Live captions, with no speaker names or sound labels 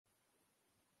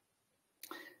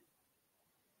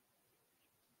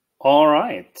All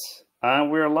right,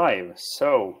 and we're live.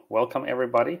 So, welcome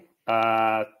everybody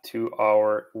to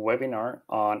our webinar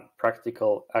on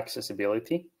practical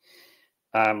accessibility.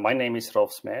 My name is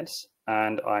Rolf Smeds,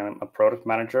 and I'm a product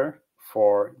manager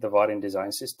for the Vaadin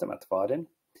design system at Vaadin.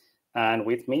 And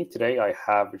with me today, I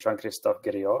have Jean-Christophe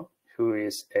Guerriot, who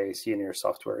is a senior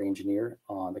software engineer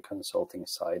on the consulting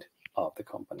side of the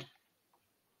company.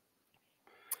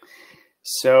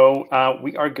 So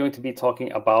we are going to be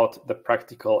talking about the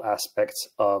practical aspects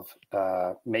of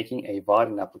making a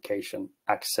Vaadin application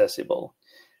accessible.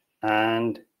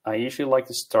 And I usually like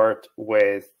to start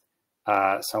with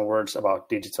some words about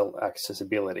digital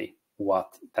accessibility,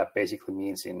 what that basically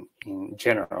means in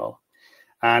general.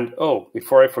 And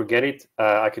before I forget it,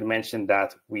 I could mention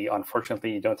that we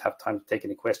unfortunately don't have time to take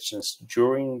any questions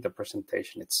during the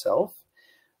presentation itself.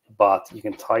 But you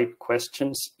can type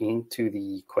questions into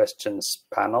the questions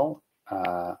panel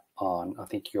on, I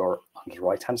think you're on the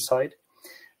right-hand side.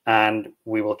 And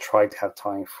we will try to have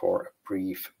time for a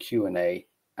brief Q&A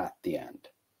at the end.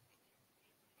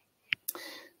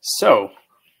 So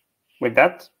with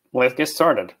that, let's get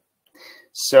started.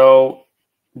 So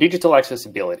digital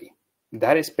accessibility,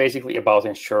 that is basically about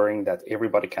ensuring that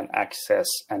everybody can access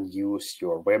and use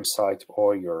your website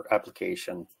or your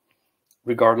application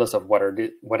regardless of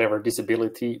whatever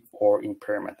disability or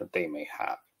impairment that they may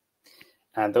have.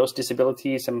 And those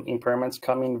disabilities and impairments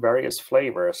come in various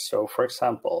flavors. So for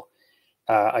example,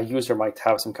 a user might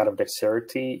have some kind of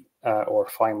dexterity or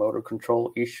fine motor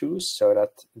control issues so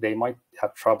that they might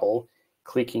have trouble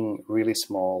clicking really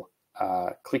small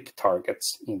click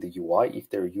targets in the UI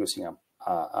if they're using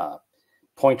a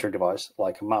pointer device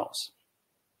like a mouse.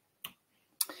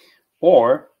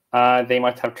 Or they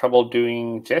might have trouble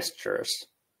doing gestures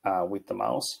with the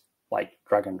mouse, like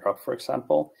drag and drop, for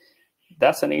example.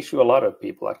 That's an issue a lot of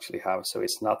people actually have, so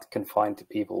it's not confined to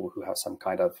people who have some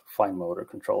kind of fine motor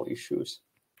control issues.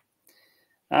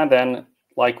 And then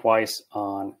likewise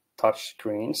on touch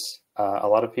screens, a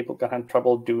lot of people can have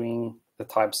trouble doing the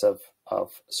types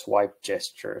of swipe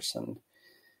gestures and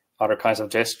other kinds of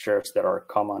gestures that are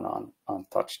common on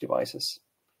touch devices.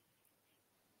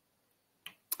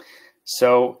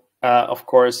 So, of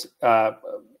course,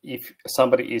 if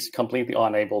somebody is completely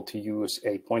unable to use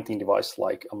a pointing device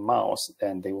like a mouse,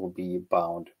 then they will be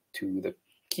bound to the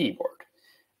keyboard.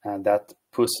 And that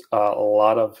puts a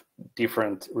lot of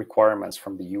different requirements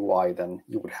from the UI than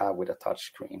you would have with a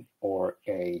touchscreen or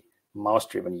a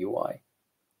mouse-driven UI.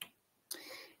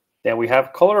 Then we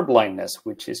have color blindness,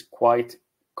 which is quite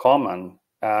common.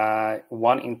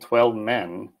 1 in 12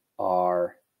 men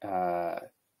are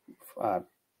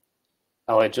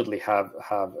allegedly have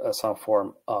some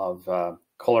form of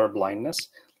color blindness,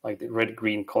 like the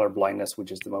red-green color blindness,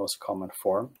 which is the most common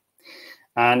form.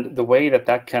 And the way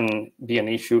that can be an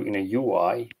issue in a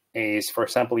UI is, for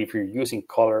example, if you're using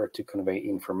color to convey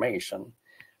information,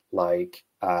 like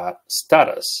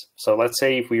status. So let's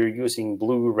say if we are using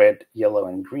blue, red, yellow,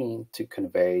 and green to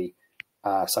convey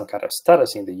some kind of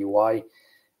status in the UI,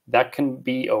 that can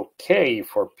be okay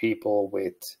for people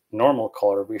with normal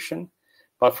color vision.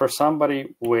 But for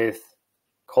somebody with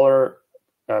color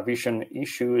vision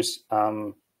issues,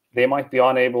 they might be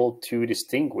unable to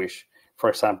distinguish, for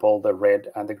example, the red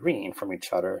and the green from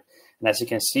each other. And as you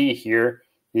can see here,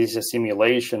 this is a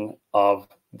simulation of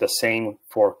the same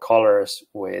for colors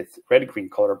with red-green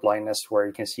color blindness, where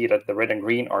you can see that the red and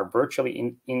green are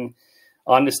virtually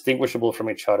undistinguishable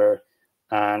from each other.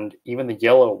 And even the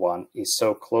yellow one is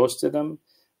so close to them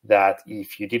that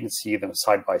if you didn't see them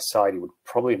side by side, you would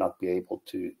probably not be able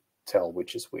to tell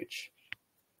which is which.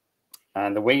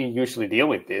 And the way you usually deal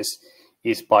with this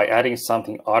is by adding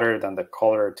something other than the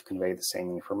color to convey the same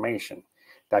information.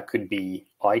 That could be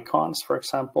icons, for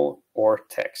example, or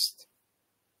text.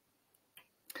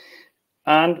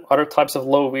 And other types of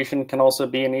low vision can also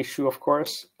be an issue, of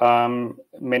course.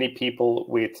 Many people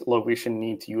with low vision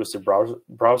need to use the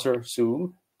browser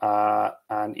zoom,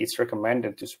 and it's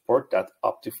recommended to support that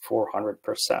up to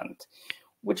 400%,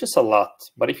 which is a lot.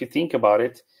 But if you think about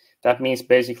it, that means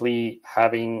basically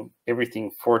having everything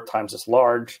 4 times as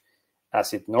large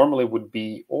as it normally would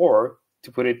be, or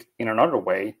to put it in another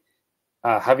way,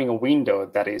 having a window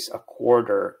that is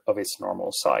 1/4 of its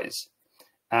normal size.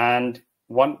 And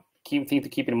one key thing to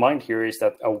keep in mind here is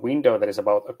that a window that is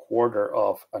about 1/4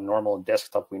 of a normal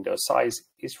desktop window size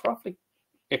is roughly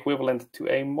equivalent to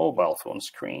a mobile phone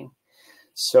screen.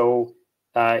 So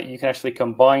you can actually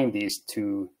combine these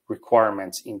 2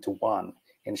 requirements into one,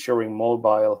 ensuring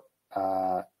mobile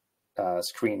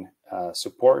screen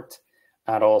support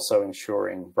and also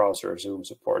ensuring browser zoom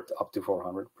support up to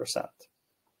 400%.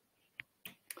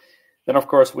 Then, of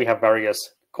course, we have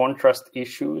various contrast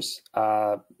issues.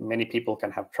 Many people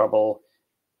can have trouble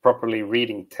properly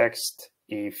reading text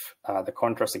if the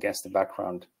contrast against the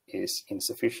background is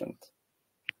insufficient.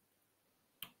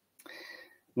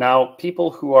 Now,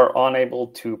 people who are unable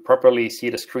to properly see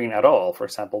the screen at all, for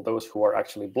example, those who are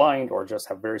actually blind or just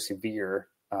have very severe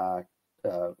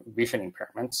vision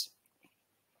impairments,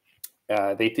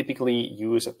 they typically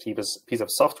use a piece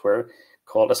of software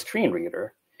called a screen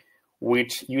reader,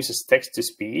 which uses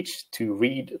text-to-speech to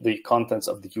read the contents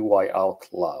of the UI out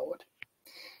loud.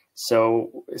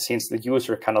 So since the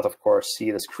user cannot, of course, see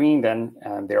the screen then,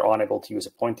 and they're unable to use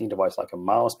a pointing device like a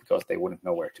mouse because they wouldn't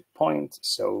know where to point,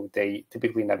 so they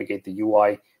typically navigate the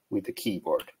UI with the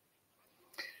keyboard.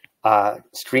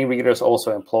 Screen readers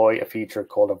also employ a feature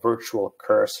called a virtual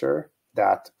cursor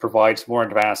that provides more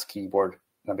advanced keyboard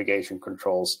navigation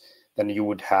controls than you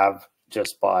would have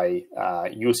just by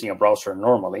using a browser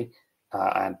normally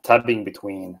and tabbing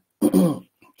between,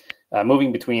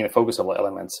 moving between the focusable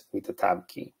elements with the tab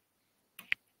key.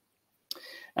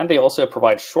 And they also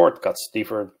provide shortcuts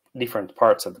to different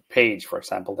parts of the page, for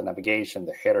example, the navigation,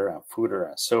 the header and footer,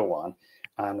 and so on.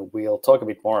 And we'll talk a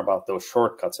bit more about those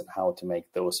shortcuts and how to make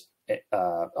those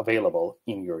available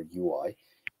in your UI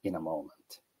in a moment.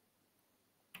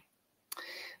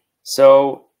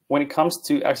 So when it comes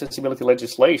to accessibility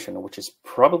legislation, which is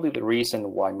probably the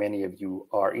reason why many of you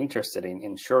are interested in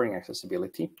ensuring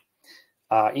accessibility,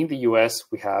 in the US,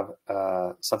 we have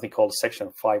something called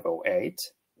Section 508,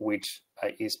 which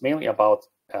is mainly about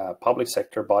public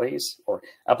sector bodies or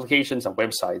applications and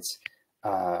websites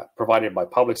provided by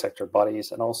public sector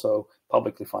bodies and also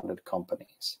publicly funded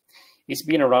companies. It's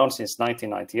been around since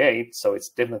 1998, so it's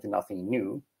definitely nothing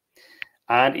new.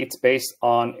 And it's based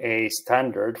on a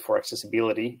standard for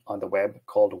accessibility on the web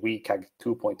called WCAG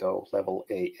 2.0 level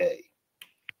AA.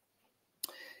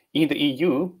 In the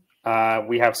EU,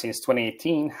 we have since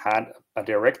 2018 had a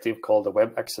directive called the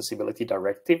Web Accessibility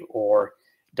Directive, or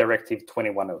Directive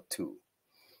 2102.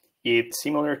 It's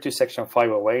similar to Section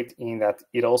 508 in that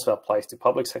it also applies to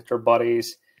public sector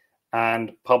bodies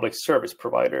and public service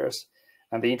providers.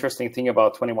 And the interesting thing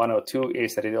about 2102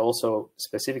 is that it also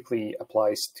specifically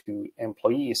applies to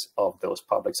employees of those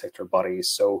public sector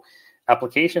bodies. So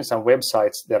applications and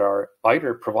websites that are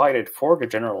either provided for the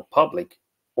general public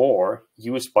or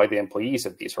used by the employees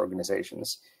of these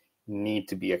organizations need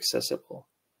to be accessible.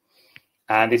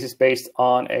 And this is based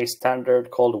on a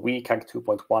standard called WCAG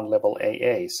 2.1 level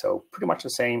AA, so pretty much the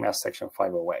same as Section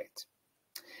 508.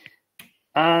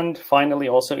 And finally,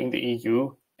 also in the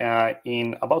EU,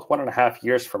 in about 1.5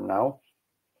 years from now,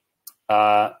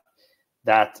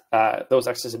 those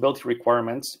accessibility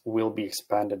requirements will be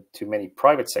expanded to many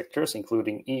private sectors,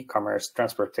 including e-commerce,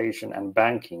 transportation, and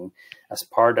banking, as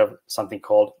part of something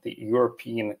called the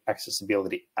European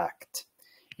Accessibility Act.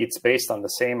 It's based on the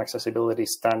same accessibility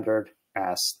standard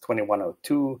as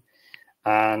 2102.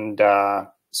 And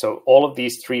so all of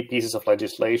these three pieces of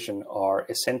legislation are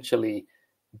essentially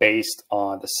based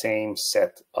on the same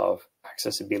set of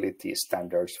accessibility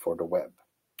standards for the web.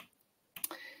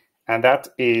 And that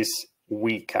is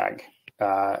WCAG,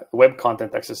 Web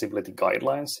Content Accessibility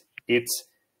Guidelines. It's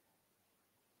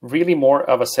really more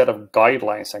of a set of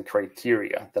guidelines and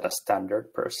criteria than a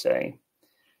standard per se.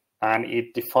 And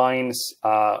it defines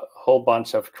a whole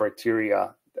bunch of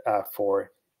criteria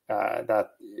for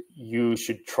that you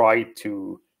should try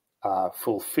to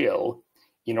fulfill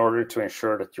in order to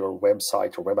ensure that your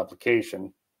website or web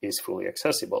application is fully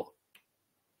accessible.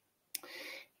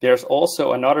 There's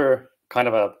also another kind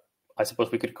of a, I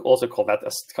suppose we could also call that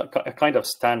a kind of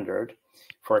standard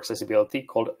for accessibility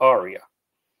called ARIA.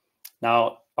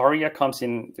 Now, ARIA comes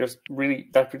in,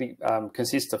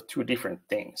 consists of two different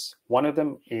things. One of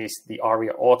them is the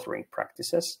ARIA authoring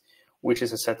practices, which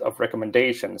is a set of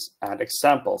recommendations and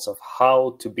examples of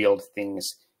how to build things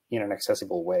in an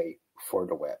accessible way for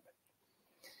the web.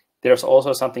 There's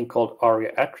also something called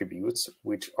ARIA attributes,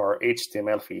 which are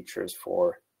HTML features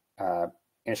for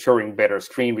ensuring better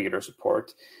screen reader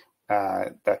support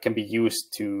that can be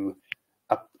used to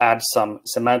add some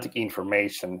semantic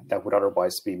information that would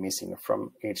otherwise be missing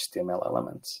from HTML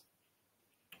elements.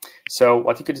 So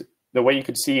the way you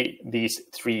could see these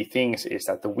three things is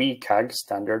that the WCAG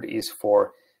standard is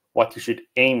for what you should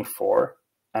aim for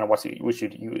and what you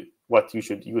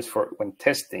should use for when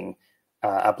testing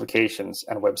applications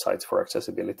and websites for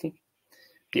accessibility.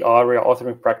 The ARIA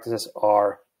authoring practices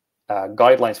are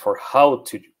guidelines for how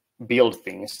to build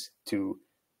things to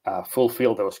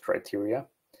fulfill those criteria.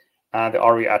 And the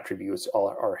ARIA attributes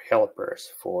are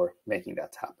helpers for making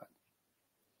that happen.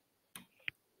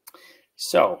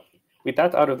 So with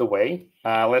that out of the way,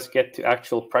 let's get to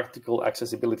actual practical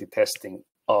accessibility testing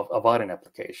of a Vaadin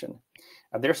application.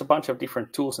 And there's a bunch of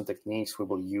different tools and techniques we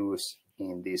will use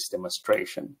in this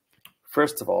demonstration.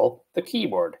 First of all, the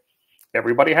keyboard.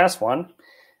 Everybody has one,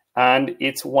 and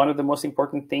it's one of the most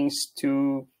important things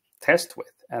to test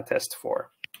with and test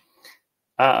for.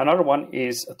 Another one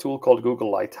is a tool called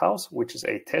Google Lighthouse, which is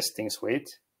a testing suite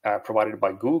provided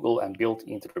by Google and built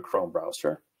into the Chrome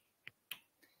browser.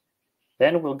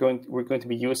 Then we're going to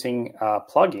be using a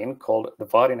plugin called the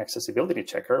Vaadin Accessibility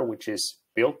Checker, which is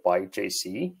built by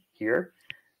JC here.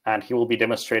 And he will be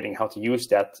demonstrating how to use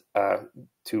that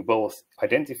to both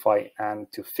identify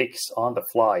and to fix on the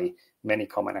fly many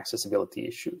common accessibility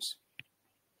issues.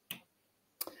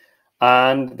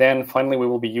 And then finally, we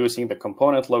will be using the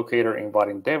component locator in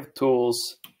Vaadin DevTools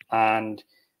and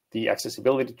the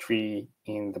accessibility tree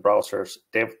in the browser's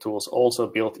DevTools, also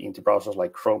built into browsers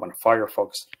like Chrome and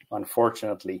Firefox,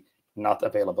 unfortunately not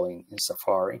available in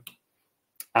Safari.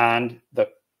 And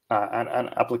an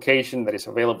application that is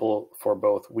available for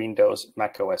both Windows,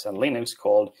 macOS, and Linux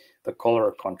called the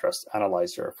Color Contrast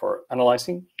Analyzer for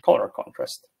analyzing color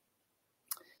contrast.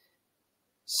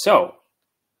 So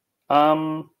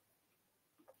I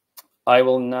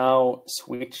will now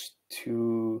switch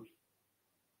to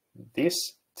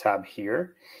this tab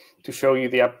here to show you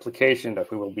the application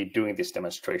that we will be doing this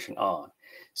demonstration on.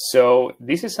 So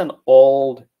this is an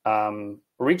old,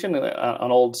 originally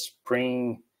an old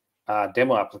Spring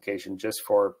demo application just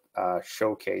for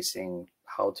showcasing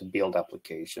how to build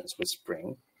applications with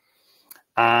Spring.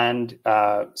 And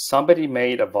somebody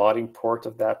made a Vaadin port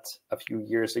of that a few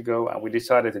years ago, and we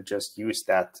decided to just use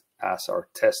that as our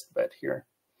test bed here.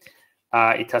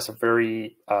 It has a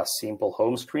very simple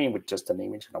home screen with just an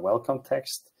image and a welcome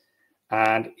text.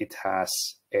 And it has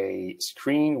a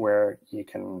screen where you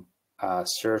can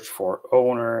search for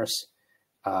owners.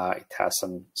 It has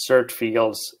some search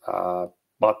fields,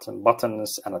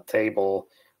 buttons, and a table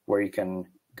where you can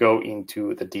go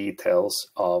into the details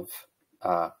of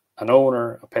an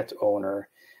owner, a pet owner,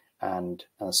 and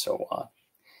so on.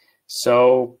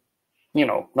 So, you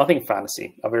know, nothing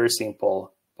fancy, a very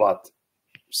simple but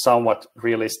somewhat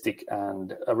realistic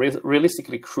and a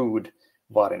realistically crude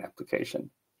Vaadin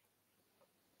application.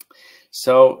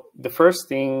 So the first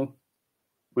thing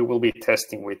we will be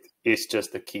testing with is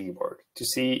just the keyboard to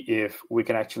see if we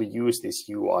can actually use this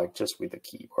UI just with the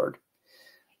keyboard.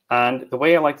 And the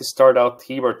way I like to start out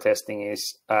keyboard testing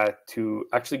is to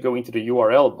actually go into the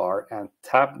URL bar and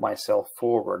tab myself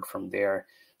forward from there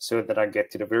so that I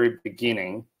get to the very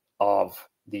beginning of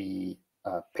the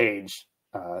page,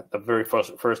 the very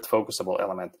first focusable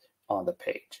element on the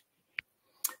page.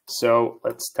 So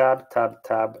let's tab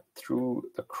through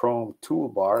the Chrome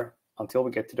toolbar until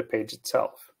we get to the page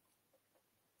itself.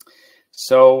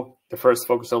 So the first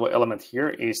focusable element here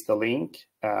is the link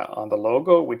on the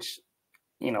logo, which,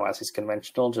 you know, as is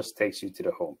conventional, just takes you to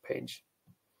the home page.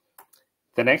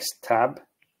 The next tab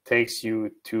takes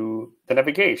you to the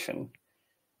navigation,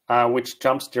 which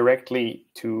jumps directly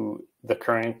to the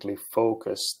currently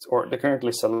focused or the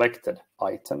currently selected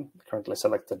item, the currently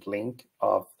selected link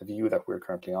of the view that we're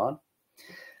currently on.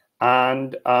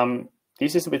 And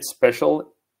this is a bit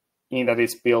special in that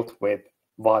it's built with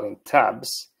Vaadin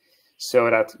tabs, so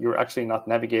that you're actually not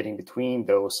navigating between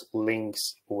those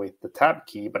links with the tab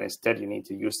key, but instead you need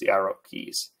to use the arrow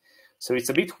keys. So it's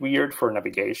a bit weird for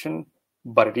navigation,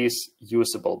 but it is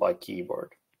usable by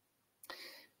keyboard.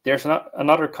 There's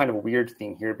another kind of weird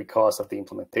thing here because of the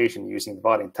implementation using the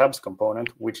Vaadin tabs component,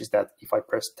 which is that if I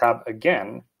press tab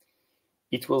again,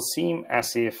 it will seem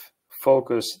as if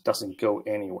focus doesn't go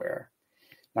anywhere.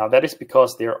 Now that is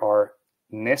because there are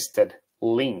nested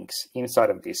links inside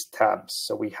of these tabs.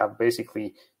 So we have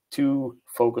basically two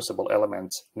focusable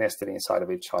elements nested inside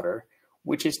of each other,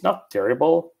 which is not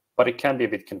terrible, but it can be a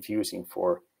bit confusing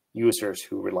for users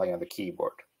who rely on the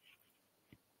keyboard.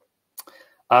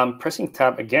 Pressing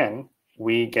tab again,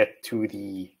 we get to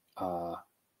the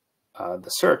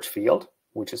search field,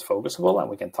 which is focusable, and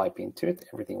we can type into it.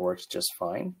 Everything works just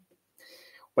fine.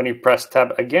 When you press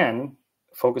tab again,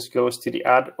 focus goes to the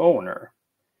Add Owner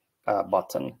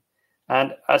button.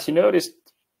 And as you noticed,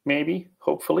 maybe,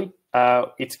 hopefully,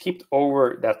 it skipped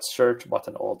over that search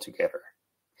button altogether.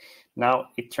 Now,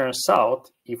 it turns out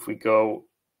if we go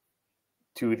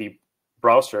to the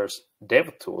browser's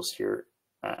DevTools here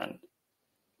and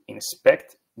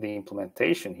inspect the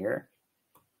implementation here,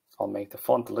 I'll make the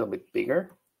font a little bit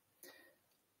bigger.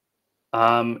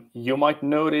 You might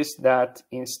notice that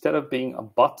instead of being a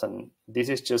button, this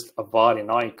is just a Vaadin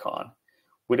icon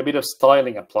with a bit of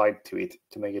styling applied to it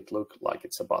to make it look like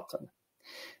it's a button.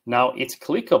 Now it's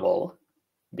clickable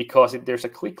because there's a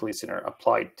click listener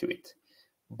applied to it,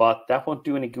 but that won't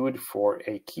do any good for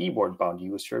a keyboard-bound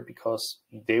user because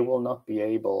they will not be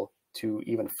able to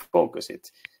even focus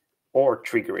it or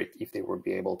trigger it if they would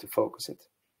be able to focus it.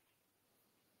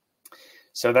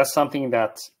 So that's something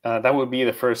that that would be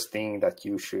the first thing that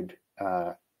you should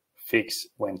fix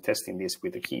when testing this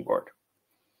with the keyboard.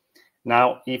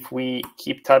 Now, if we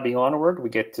keep tabbing onward, we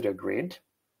get to the grid,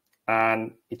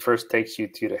 and it first takes you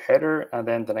to the header, and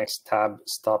then the next tab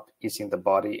stop is in the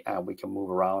body, and we can move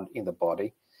around in the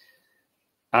body.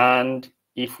 And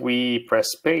if we press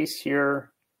space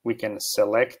here, we can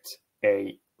select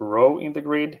a row in the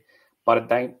grid, but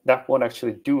that won't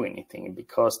actually do anything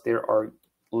because there are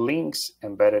links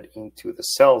embedded into the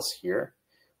cells here,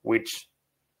 which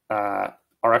are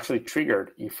actually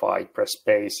triggered if I press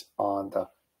space on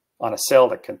a cell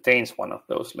that contains one of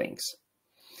those links.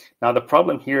 Now, the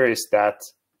problem here is that,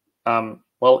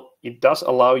 well, it does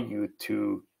allow you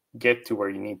to get to where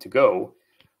you need to go,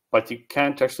 but you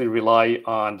can't actually rely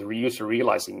on the user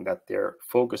realizing that their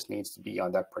focus needs to be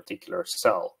on that particular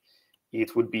cell.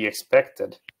 It would be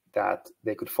expected that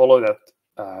they could follow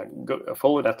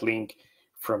that link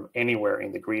from anywhere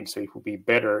in the grid, so it would be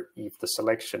better if the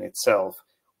selection itself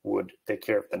would take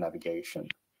care of the navigation.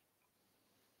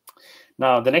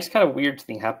 Now, the next kind of weird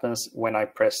thing happens when I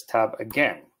press tab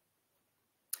again,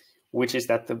 which is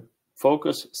that the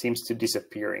focus seems to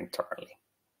disappear entirely.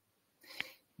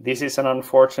 This is an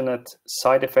unfortunate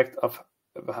side effect of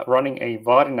running a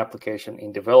Vaadin application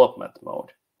in development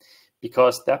mode,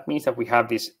 because that means that we have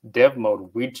this dev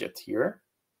mode widget here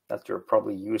that you're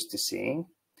probably used to seeing.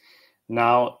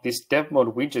 Now, this dev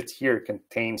mode widget here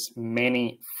contains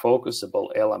many focusable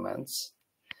elements,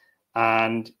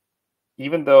 and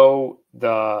even though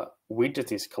the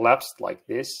widget is collapsed like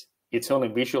this, it's only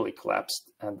visually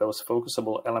collapsed, and those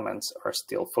focusable elements are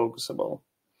still focusable.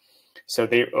 So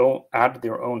they add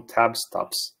their own tab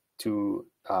stops to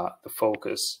the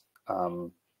focus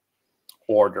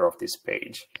order of this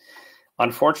page.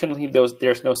 Unfortunately,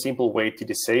 there's no simple way to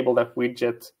disable that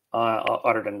widget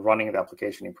other than running the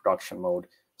application in production mode.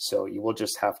 So you will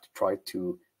just have to try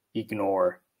to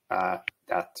ignore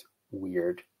that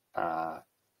weird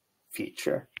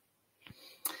feature.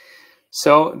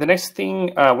 So the next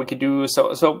thing we could do,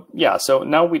 so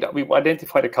now we've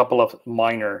identified a couple of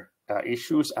minor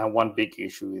issues and one big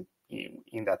issue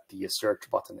in that the search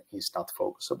button is not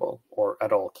focusable or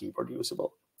at all keyboard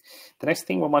usable. The next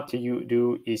thing we want to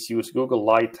do is use Google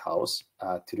Lighthouse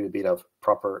to do a bit of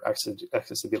proper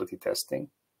accessibility testing.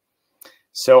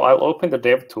 So I'll open the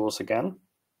dev tools again,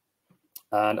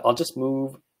 and I'll just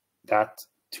move that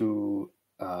to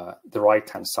the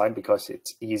right-hand side because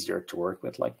it's easier to work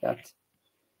with like that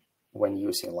when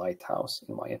using Lighthouse,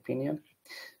 in my opinion.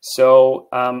 So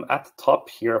at the top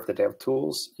here of the dev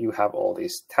tools, you have all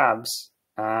these tabs,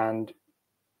 and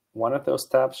one of those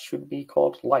tabs should be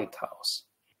called Lighthouse.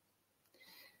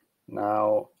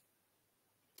 Now,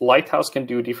 Lighthouse can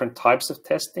do different types of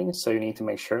testing, so you need to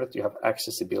make sure that you have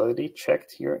accessibility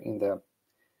checked here in the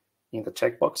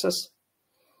checkboxes.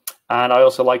 And I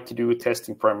also like to do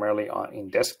testing primarily in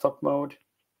desktop mode,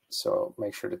 so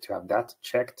make sure that you have that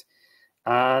checked.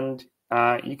 And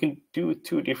you can do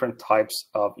different types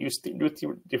of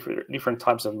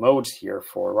modes here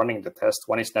for running the test.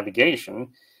 One is navigation,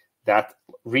 that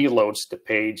reloads the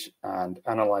page and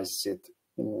analyzes it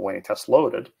when it has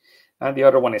loaded. And the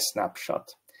other one is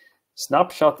snapshot.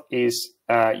 Snapshot is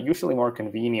usually more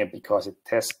convenient because it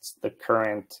tests the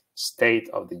current state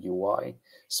of the UI.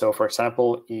 So for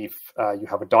example, if you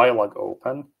have a dialog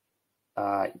open,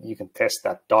 you can test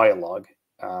that dialog.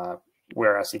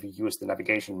 Whereas if you use the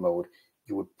navigation mode,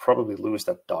 you would probably lose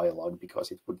that dialog because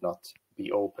it would not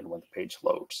be open when the page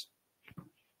loads.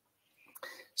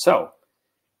 So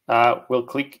we'll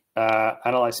click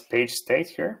Analyze Page State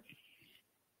here.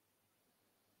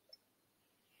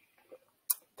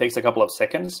 Takes a couple of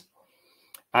seconds,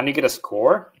 and you get a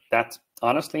score that,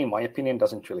 honestly, in my opinion,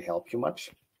 doesn't really help you much.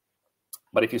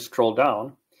 But if you scroll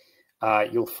down,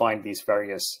 you'll find these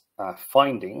various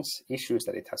findings, issues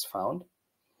that it has found.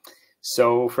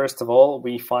 So first of all,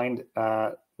 we find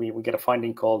we get a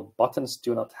finding called buttons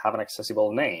do not have an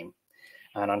accessible name.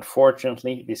 And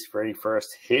unfortunately, this very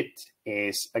first hit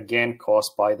is again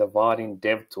caused by the Vaadin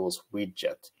DevTools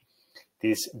widget.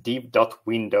 This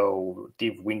div.window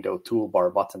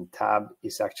toolbar button tab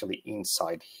is actually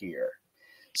inside here.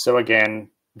 So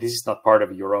again, this is not part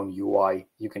of your own UI.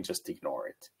 You can just ignore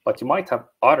it. But you might have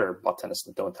other buttons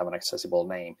that don't have an accessible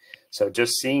name. So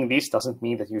just seeing this doesn't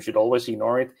mean that you should always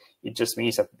ignore it. It just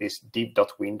means that this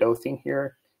div.window thing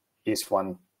here is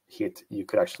one hit you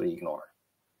could actually ignore.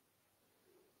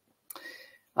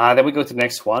 Then we go to the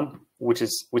next one.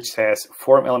 which says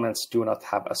form elements do not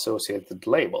have associated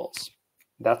labels.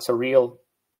 That's a real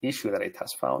issue that it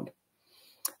has found.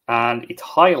 And it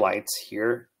highlights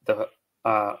here the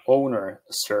owner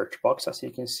search box, as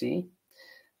you can see.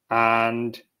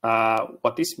 And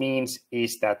what this means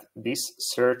is that this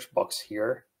search box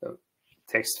here, the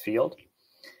text field,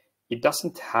 it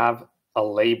doesn't have a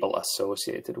label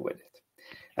associated with it.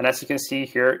 And as you can see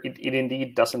here, it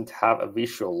indeed doesn't have a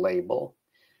visual label.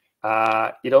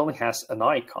 It only has an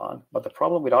icon, but the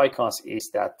problem with icons is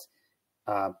that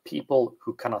people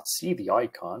who cannot see the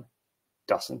icon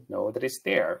doesn't know that it's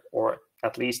there, or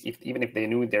at least even if they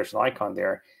knew there's an icon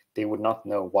there, they would not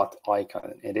know what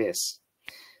icon it is.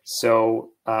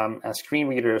 So and screen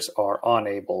readers are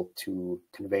unable to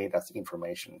convey that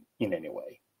information in any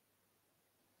way.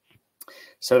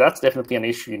 So that's definitely an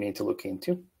issue you need to look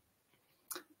into.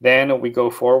 Then we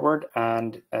go forward,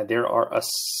 and there's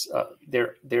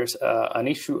an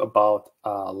issue about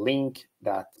a link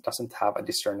that doesn't have a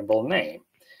discernible name.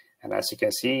 And as you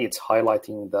can see, it's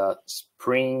highlighting the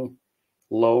Spring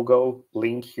logo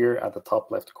link here at the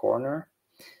top left corner.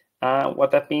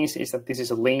 What that means is that this is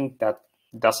a link that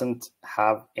doesn't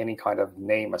have any kind of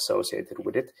name associated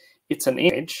with it. It's an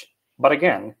image, but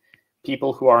again,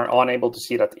 people who are unable to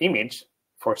see that image,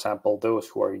 for example, those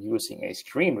who are using a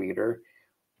screen reader,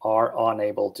 are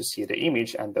unable to see the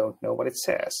image and don't know what it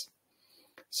says.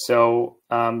 So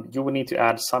you will need to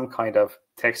add some kind of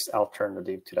text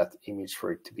alternative to that image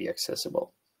for it to be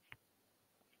accessible.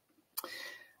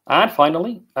 And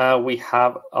finally, we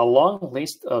have a long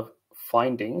list of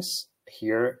findings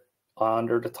here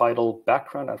under the title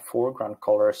Background and Foreground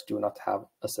Colors do not have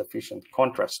a sufficient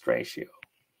contrast ratio.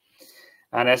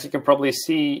 And as you can probably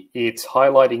see, it's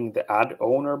highlighting the Add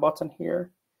Owner button here.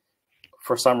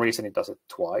 For some reason, it does it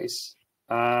twice.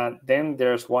 Then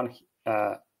there's one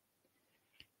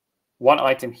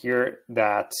item here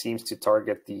that seems to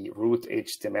target the root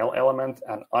HTML element.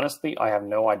 And honestly, I have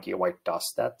no idea why it does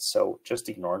that. So just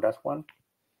ignore that one.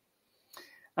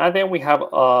 And then we have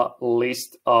a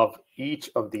list of each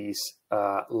of these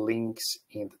links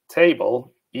in the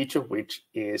table, each of which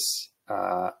is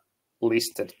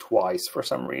listed twice for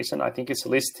some reason. I think it's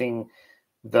listing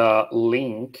the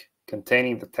link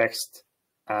containing the text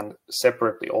and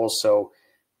separately also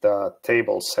the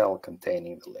table cell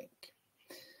containing the link.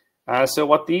 So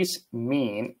what these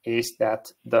mean is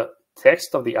that the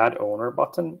text of the Add Owner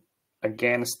button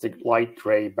against the light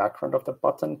gray background of the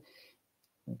button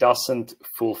doesn't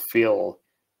fulfill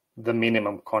the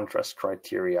minimum contrast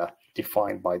criteria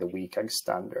defined by the WCAG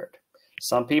standard.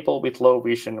 Some people with low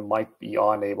vision might be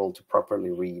unable to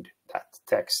properly read that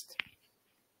text.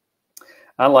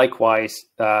 And likewise,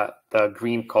 the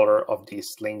green color of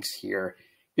these links here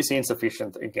is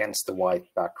insufficient against the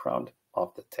white background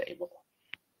of the table.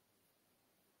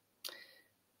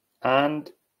 And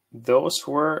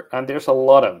there's a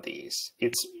lot of these.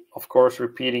 It's, of course,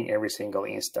 repeating every single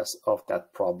instance of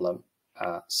that problem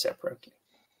separately.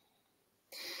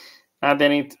 And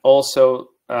then it also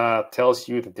tells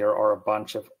you that there are a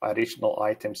bunch of additional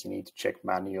items you need to check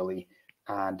manually.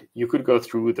 And you could go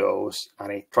through those,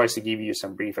 and it tries to give you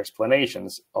some brief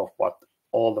explanations of what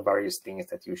all the various things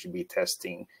that you should be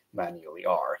testing manually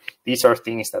are. These are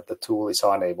things that the tool is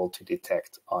unable to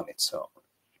detect on its own.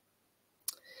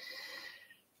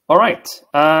 All right,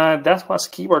 that was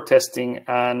keyword testing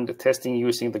and testing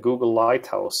using the Google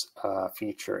Lighthouse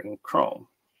feature in Chrome.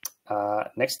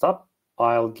 Next up,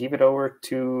 I'll give it over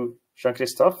to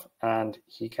Jean-Christophe, and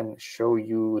he can show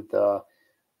you the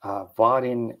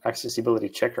Vaadin accessibility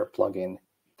checker plugin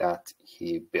that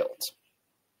he built.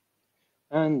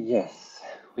 And yes,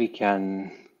 we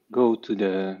can go to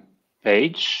the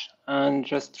page and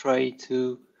just try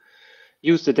to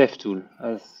use the dev tool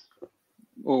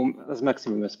as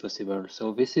maximum as possible.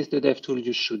 So this is the dev tool.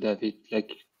 You should have it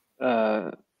like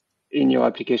in your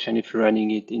application if you're running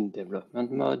it in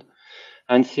development mode.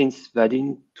 And since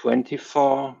Vaadin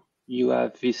 24, you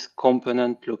have this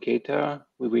component locator.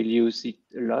 We will use it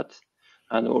a lot,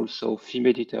 and also theme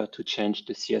editor to change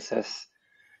the CSS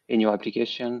in your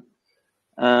application,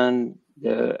 and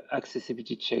the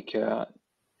accessibility checker,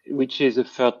 which is a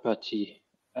third-party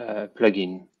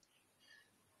plugin.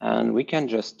 And we can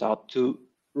just start to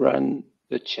run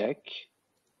the check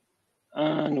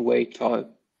and wait for a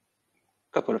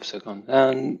couple of seconds.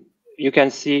 And you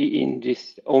can see in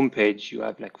this home page, you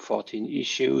have like 14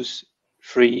 issues,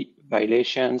 3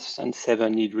 violations, and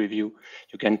 7 need review.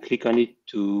 You can click on it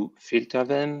to filter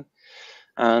them.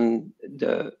 And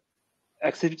the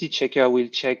accessibility checker will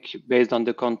check based on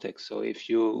the context. So if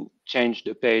you change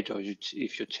the page, or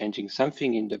if you're changing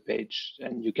something in the page,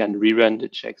 then you can rerun the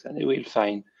checks and it will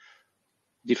find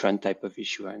different type of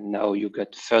issue. And now you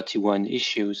got 31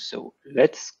 issues. So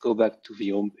let's go back to the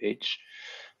home page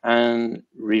and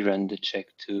rerun the check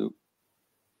to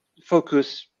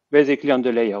focus basically on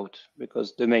the layout,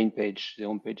 because the main page, the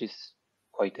home page, is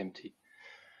quite empty.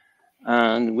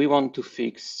 And we want to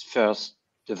fix first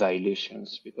the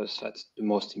violations, because that's the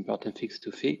most important things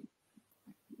to fix.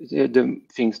 The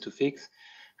things to fix.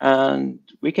 And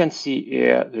we can see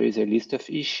here there is a list of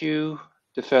issue.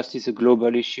 The first is a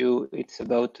global issue. It's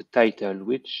about the title,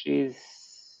 which is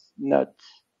not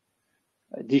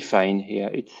defined here.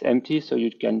 It's empty, so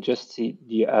you can just see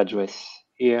the address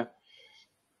here.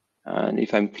 And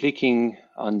if I'm clicking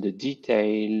on the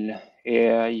detail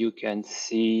here, you can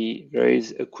see there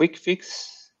is a quick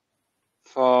fix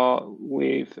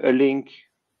with a link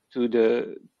to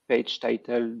the page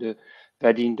title, the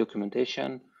Vaadin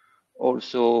documentation.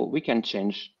 Also, we can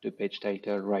change the page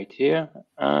title right here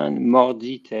and more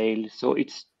detail. So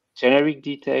it's generic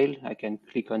detail. I can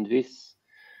click on this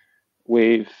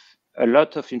with a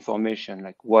lot of information,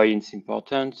 like why it's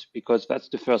important, because that's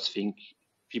the first thing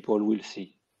people will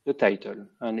see, the title.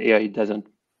 And here it doesn't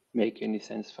make any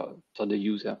sense for the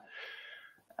user.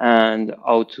 And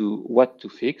what to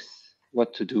fix,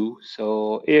 what to do.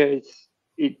 So here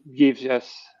it gives us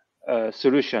a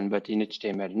solution, but in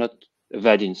HTML, not a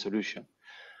Vaadin solution.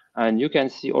 And you can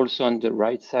see also on the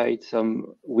right side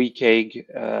some WCAG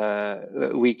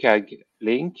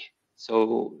link.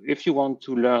 So if you want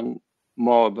to learn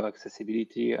more about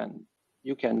accessibility, and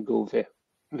you can go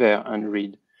there and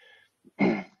read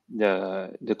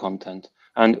the content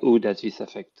and who does this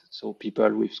affect. So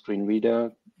people with screen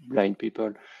reader, blind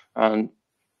people, and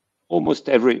almost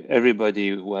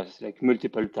everybody who has like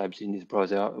multiple tabs in his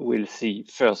browser will see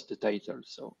first the title.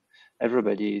 So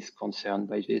everybody is concerned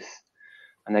by this.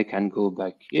 And I can go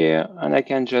back here and I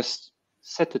can just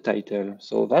set the title.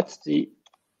 So that's the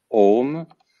home,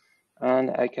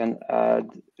 and I can add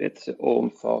it's a home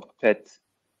for pet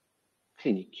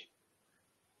clinic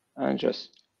and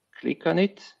just click on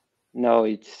it. Now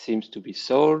it seems to be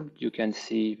solved. You can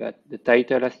see that the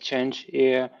title has changed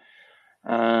here.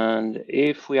 And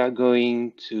if we are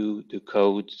going to the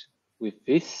code with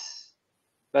this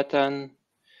button,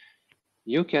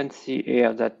 you can see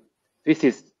here that this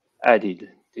is added,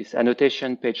 this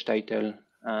annotation, page title,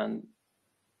 and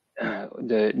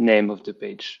the name of the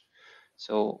page.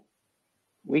 So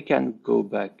we can go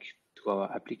back to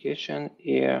our application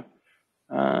here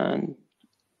and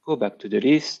go back to the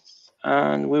list,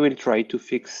 and we will try to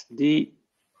fix the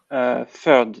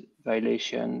third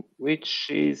violation,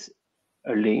 which is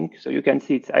a link. So you can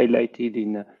see it's highlighted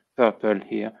in purple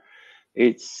here.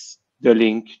 It's the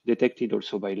link detected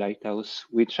also by Lighthouse,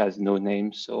 which has no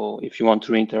name. So if you want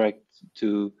to interact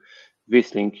to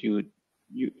this link, you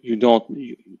don't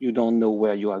know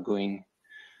where you are going.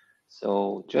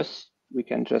 So we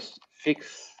can just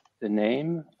fix the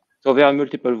name. So there are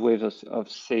multiple ways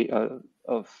of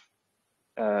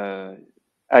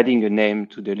adding a name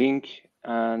to the link,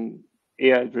 and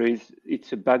here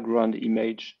it's a background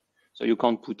image. So you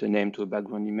can't put a name to a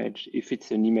background image. If it's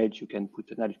an image, you can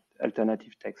put an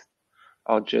alternative text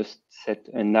or just set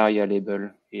an ARIA label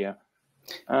here.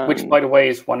 Which, by the way,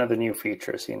 is one of the new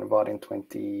features in Vaadin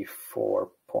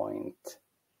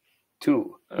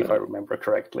 24.2, if I remember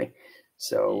correctly.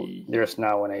 So there's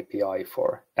now an API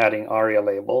for adding ARIA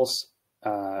labels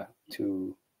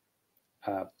to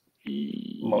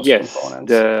most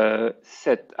components. The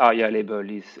set ARIA label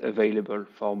is available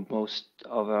for most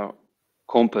other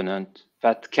components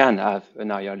that can have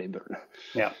an ARIA label.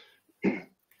 Yeah.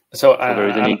 So there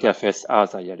is an interface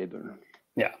as ARIA label.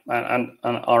 Yeah, and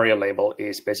an ARIA label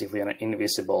is basically an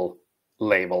invisible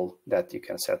label that you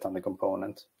can set on the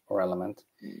component or element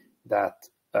that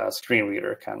a screen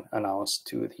reader can announce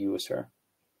to the user,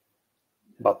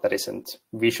 but that isn't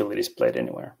visually displayed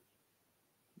anywhere.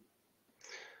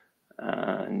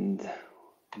 And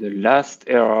the last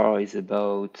error is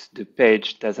about the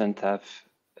page doesn't have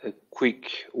a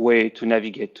quick way to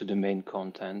navigate to the main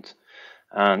content.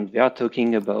 And we are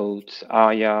talking about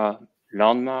ARIA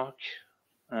landmark.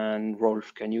 And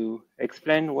Rolf, can you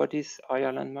explain what is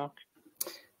ARIA landmark?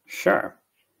 Sure.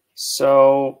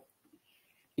 So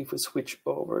if we switch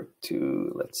over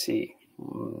to, let's see,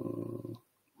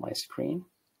 my screen.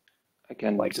 I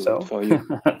can do it for you.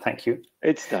 Thank you.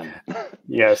 It's done.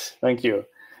 Yes, thank you.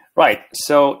 Right.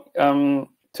 So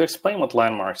to explain what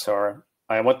landmarks are,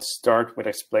 I want to start with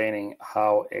explaining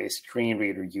how a screen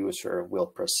reader user will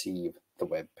perceive the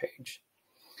web page.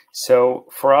 So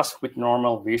for us with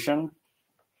normal vision,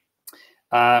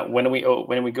 when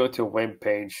we go to a web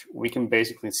page, we can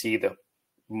basically see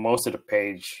most of the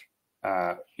page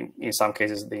in some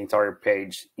cases, the entire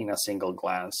page in a single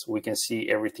glance. We can see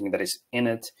everything that is in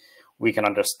it. We can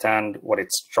understand what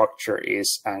its structure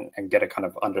is and get a kind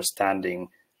of understanding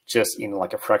just in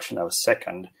like a fraction of a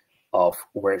second of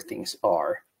where things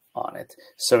are on it.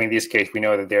 So in this case, we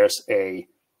know that there's a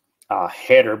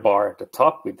header bar at the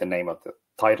top with the name of the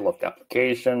title of the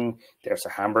application. There's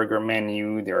a hamburger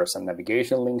menu. There are some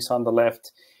navigation links on the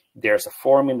left. There's a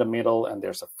form in the middle, and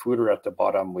there's a footer at the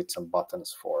bottom with some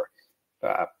buttons for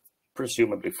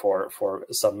presumably for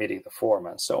submitting the form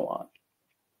and so on.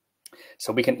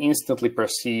 So we can instantly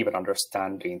perceive and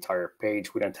understand the entire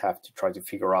page. We don't have to try to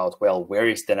figure out, well, where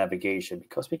is the navigation,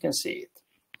 because we can see it.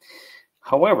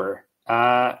 However,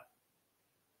 for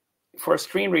a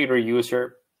screen reader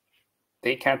user,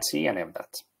 they can't see any of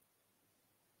that.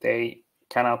 They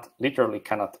literally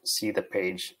cannot see the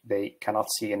page. They cannot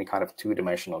see any kind of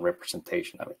two-dimensional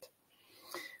representation of it.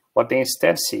 What they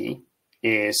instead see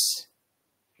is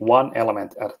one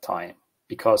element at a time,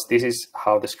 because this is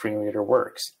how the screen reader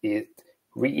works. It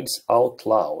reads out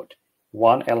loud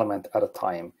one element at a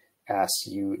time as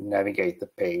you navigate the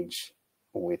page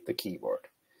with the keyboard.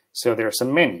 So there's a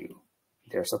menu,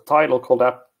 there's a title called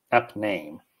app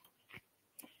name,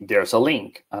 there's a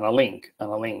link and a link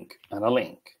and a link and a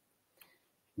link.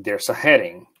 There's a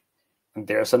heading, and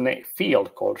there's a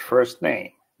field called first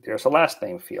name. There's a last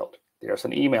name field. There's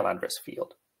an email address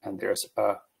field, and there's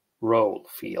a role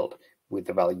field with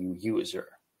the value user.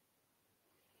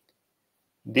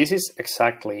 This is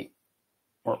exactly,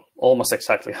 or almost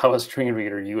exactly, how a screen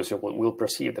reader user will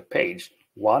perceive the page,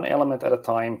 one element at a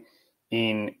time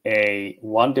in a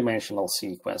one-dimensional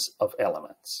sequence of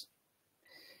elements.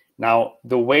 Now,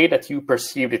 the way that you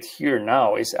perceived it here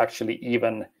now is actually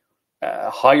even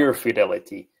higher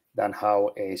fidelity than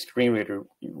how a screen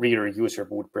reader user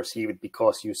would perceive it,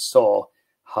 because you saw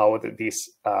how this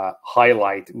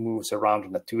highlight moves around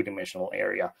in a two-dimensional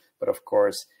area. But of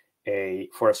course,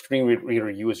 for a screen reader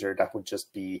user, that would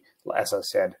just be, as I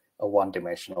said, a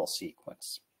one-dimensional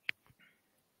sequence.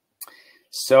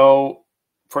 So,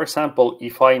 for example,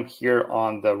 if I'm here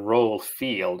on the role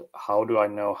field, how do I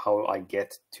know how I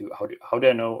get to, how do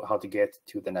I know how to get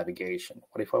to the navigation?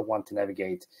 What if I want to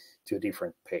navigate to a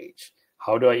different page?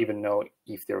 How do I even know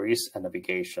if there is a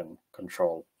navigation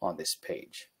control on this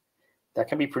page? That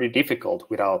can be pretty difficult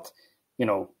without,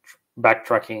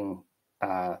 backtracking,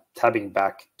 tabbing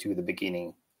back to the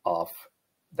beginning of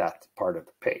that part of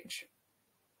the page.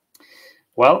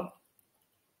 Well,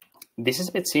 this is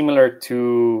a bit similar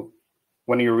to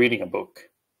when you're reading a book,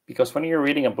 because when you're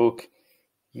reading a book,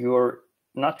 you're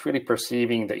not really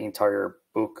perceiving the entire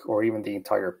book or even the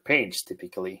entire page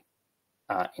typically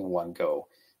in one go.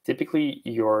 Typically,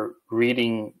 you're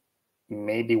reading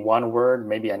maybe one word,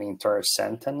 maybe an entire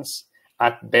sentence.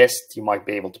 At best, you might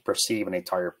be able to perceive an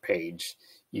entire page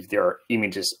if there are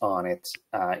images on it,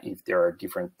 if there are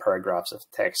different paragraphs of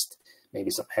text, maybe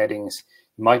some headings.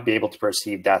 You might be able to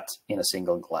perceive that in a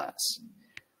single glance.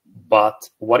 But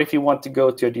what if you want to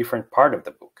go to a different part of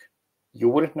the book? You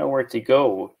wouldn't know where to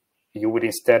go. You would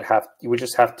just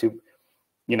have to,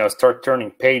 start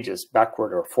turning pages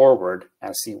backward or forward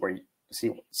and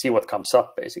see what comes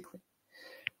up, basically.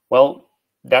 Well,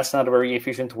 that's not a very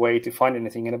efficient way to find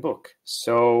anything in a book.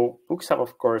 So books have,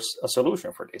 of course, a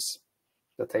solution for this: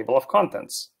 the table of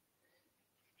contents.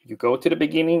 You go to the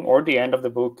beginning or the end of the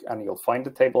book, and you'll find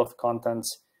the table of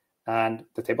contents, and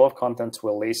the table of contents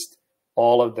will list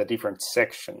all of the different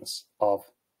sections of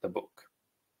the book.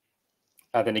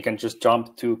 And then you can just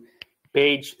jump to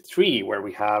page 3, where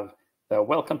we have the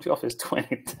Welcome to Office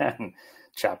 2010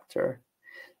 chapter.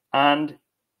 And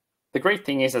the great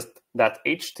thing is that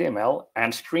HTML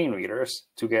and screen readers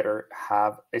together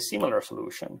have a similar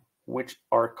solution, which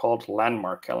are called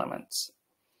landmark elements.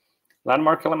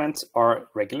 Landmark elements are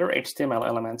regular HTML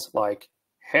elements like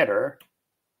header,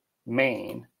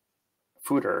 main,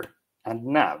 footer, and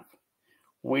nav,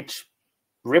 which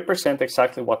represent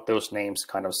exactly what those names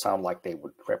kind of sound like they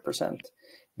would represent.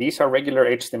 These are regular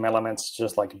HTML elements,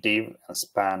 just like div and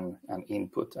span and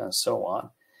input and so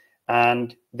on.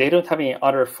 And they don't have any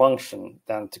other function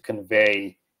than to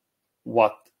convey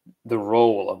what the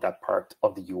role of that part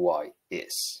of the UI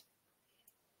is.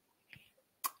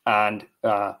 And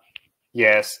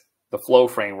yes, the Flow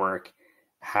framework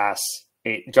has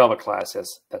Java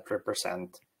classes that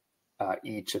represent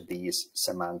each of these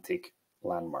semantic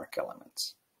landmark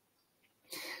elements.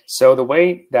 So the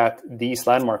way that these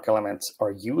landmark elements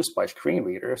are used by screen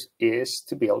readers is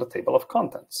to build a table of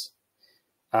contents.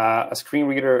 A screen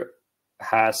reader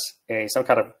has some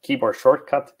kind of keyboard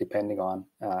shortcut depending on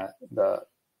the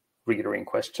reader in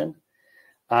question.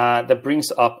 that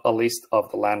brings up a list of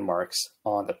the landmarks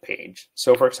on the page.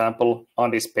 So for example,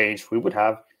 on this page, we would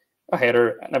have a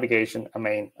header, a navigation, a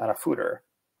main, and a footer.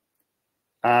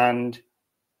 And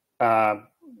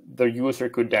the user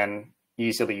could then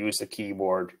easily use the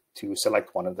keyboard to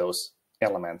select one of those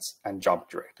elements and jump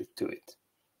directly to it.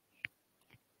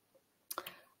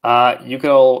 You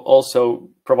can also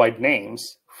provide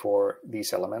names for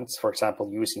these elements, for example,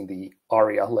 using the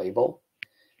ARIA label.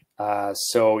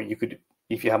 So you could,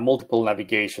 if you have multiple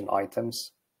navigation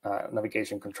items,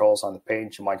 navigation controls on the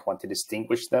page, you might want to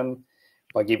distinguish them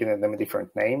by giving them different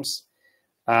names.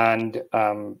 And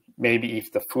maybe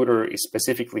if the footer is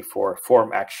specifically for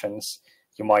form actions,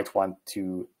 you might want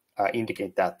to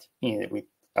indicate that with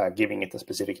giving it a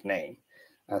specific name.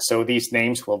 So these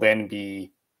names will then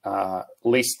be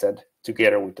listed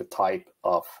together with the type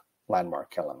of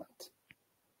landmark element.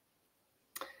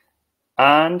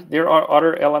 And there are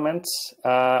other elements,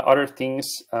 other things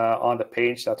on the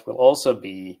page that will also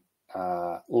be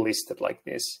listed like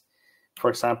this. For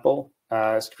example,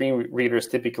 screen readers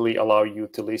typically allow you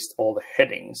to list all the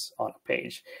headings on a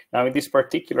page. Now, in this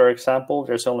particular example,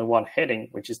 there's only one heading,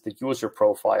 which is the user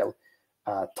profile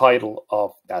title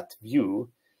of that view.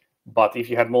 But if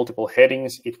you had multiple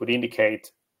headings, it would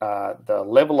indicate the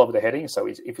level of the heading. So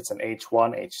if it's an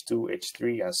H1, H2,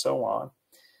 H3, and so on.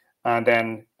 And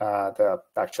then the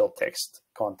actual text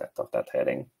content of that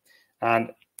heading.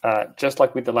 And just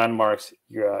like with the landmarks,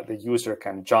 the user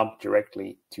can jump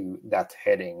directly to that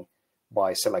heading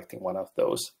by selecting one of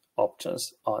those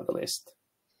options on the list.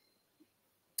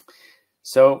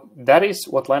 So that is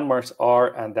what landmarks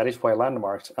are, and that is why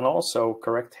landmarks and also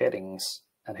correct headings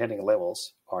and heading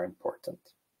levels are important.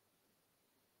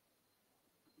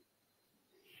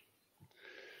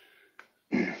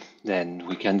 Then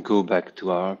we can go back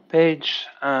to our page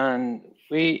and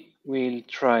we will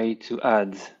try to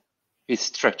add this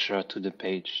structure to the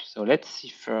page. So let's see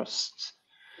first.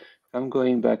 I'm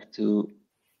going back to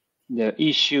the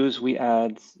issues we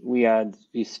had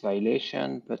this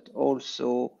violation, but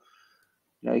also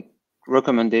like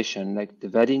recommendation, like the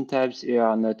Vaadin tabs here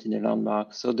are not in a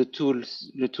landmark. So the tool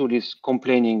is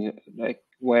complaining like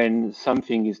when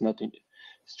something is not in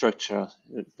structure,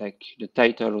 like the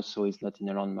title also is not in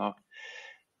a landmark.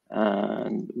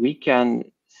 And we can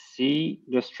see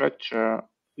the structure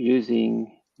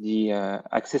using the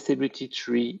accessibility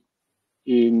tree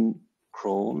in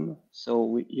Chrome.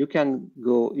 So you can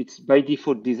go, it's by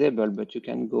default disabled, but you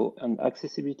can go on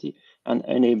accessibility and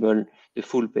enable the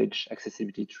full page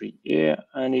accessibility tree here,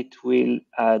 and it will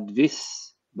add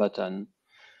this button.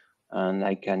 And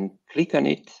I can click on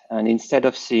it, and instead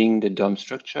of seeing the DOM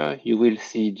structure, you will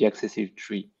see the accessibility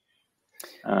tree.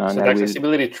 And so the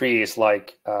accessibility tree is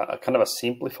like a kind of a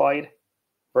simplified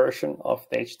version of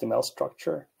the HTML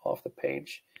structure of the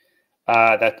page.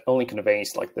 That only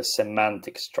conveys like the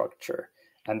semantic structure,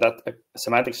 and that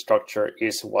semantic structure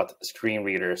is what screen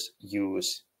readers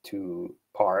use to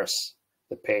parse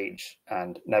the page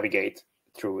and navigate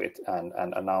through it and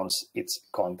announce its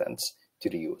contents to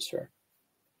the user.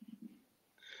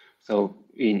 So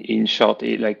in short,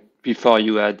 like before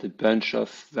you add a bunch of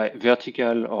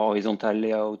vertical or horizontal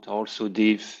layout, also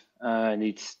div, and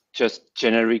it's just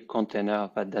generic container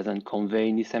that doesn't convey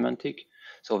any semantic.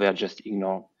 So they are just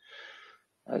ignored.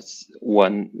 That's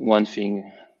one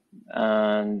thing.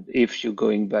 And if you're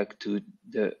going back to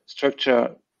the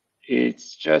structure,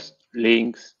 it's just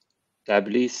links, tab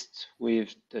list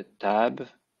with the tab,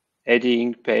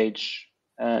 heading, page,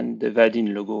 and the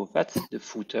Vaadin logo. That's the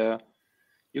footer.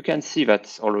 You can see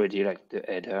that's already like the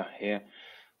header here.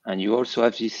 And you also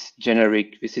have this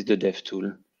generic, this is the dev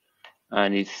tool.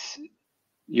 And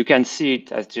you can see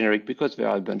it as generic because there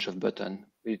are a bunch of buttons,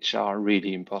 which are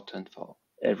really important for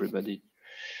everybody.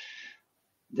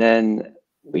 Then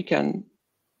we can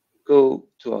go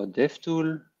to our dev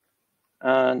tool,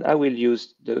 and I will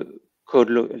use the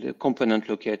component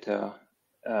locator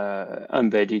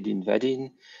embedded in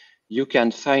Vaadin. You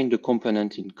can find the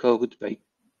component in code by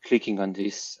clicking on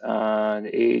this, and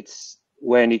it's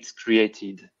when it's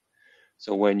created.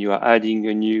 So when you are adding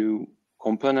a new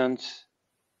component,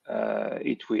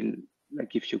 it will,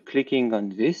 like if you're clicking on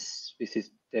this is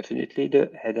definitely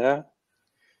the header,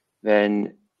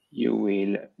 then you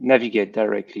will navigate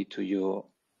directly to your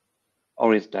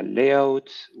horizontal layout,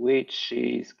 which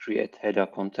is create header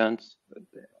content.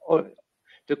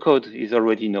 The code is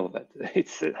already know that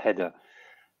it's a header.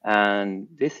 And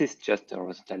this is just a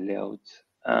horizontal layout.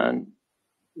 And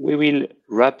we will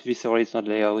wrap this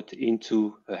horizontal layout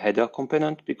into a header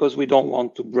component because we don't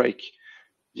want to break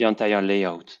the entire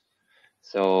layout.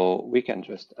 So we can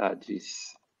just add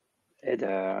this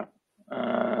header,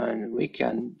 and we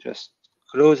can just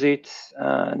close it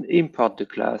and import the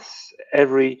class.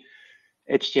 Every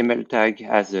HTML tag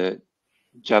has a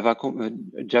Java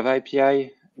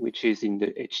API, which is in the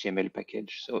HTML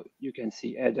package. So you can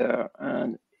see header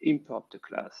and import the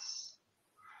class.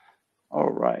 All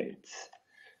right.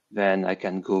 Then I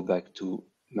can go back to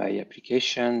my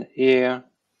application here.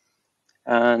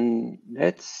 And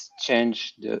let's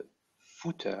change the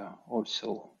footer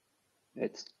also.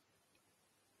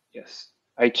 Yes,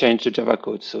 I changed the Java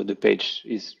code, so the page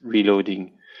is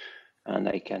reloading. And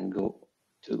I can go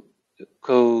to the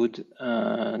code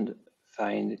and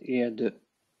find here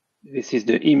this is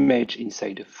the image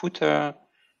inside the footer.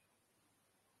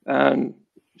 And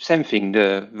same thing,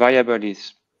 the variable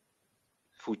is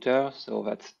footer, so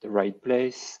that's the right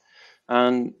place.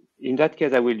 And in that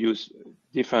case, I will use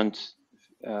different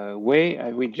way.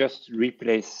 I will just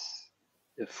replace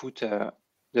the footer,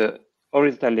 the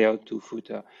horizontal layout to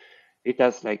footer. It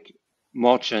has like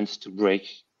more chance to break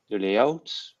the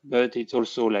layout, but it's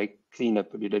also like clean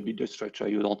up a little bit the structure.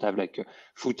 You don't have like a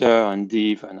footer and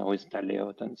div and horizontal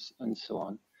layout and so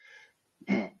on.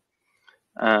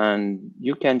 And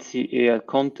you can see here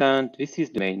content. This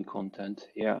is the main content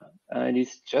here, and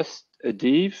it's just a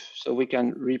div, so we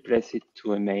can replace it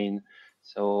to a main.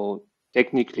 So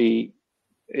technically,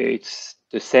 it's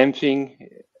the same thing,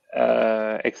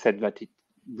 except that it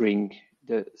brings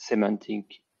the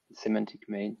semantic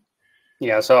main.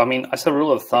 Yeah, so I mean, as a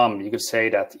rule of thumb, you could say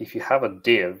that if you have a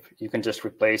div, you can just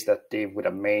replace that div with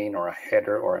a main or a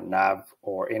header or a nav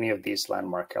or any of these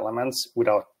landmark elements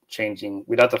without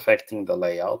affecting the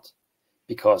layout,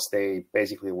 because they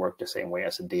basically work the same way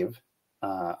as a div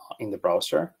in the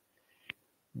browser.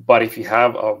 But if you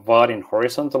have a Vaadin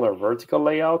horizontal or vertical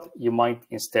layout, you might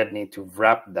instead need to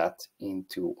wrap that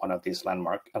into one of these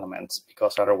landmark elements,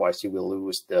 because otherwise you will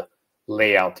lose the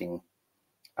layouting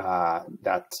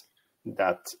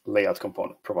that layout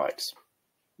component provides.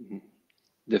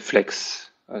 The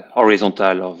flex,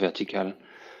 horizontal or vertical.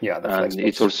 Yeah, the flex. And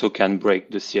it also can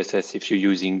break the CSS if you're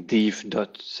using div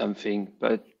dot something,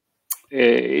 but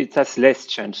it has less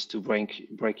chance to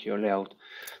break your layout.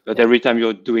 But every time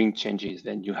you're doing changes,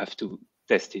 then you have to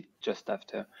test it just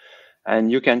after.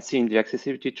 And you can see in the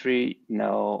accessibility tree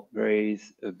now there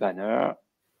is a banner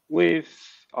with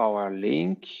our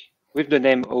link, with the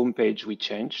name homepage we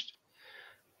changed.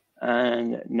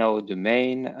 And now the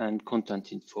main and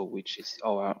content info, which is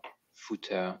our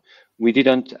footer. We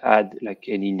didn't add like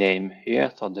any name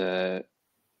here for the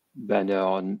banner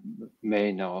or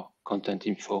main or content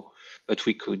info, but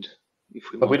we could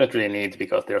if we want. But we don't really need,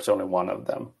 because there's only one of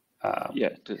them.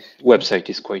 Yeah, the website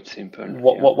is quite simple.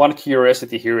 One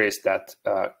curiosity here is that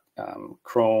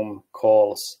Chrome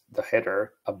calls the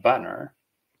header a banner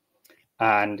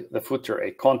and the footer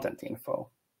a content info.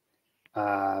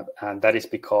 And that is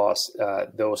because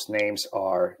those names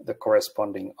are the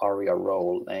corresponding ARIA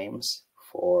role names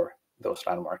for those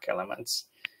landmark elements.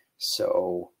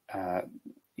 So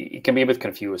it can be a bit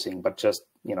confusing, but just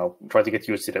try to get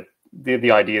used to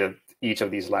the idea that each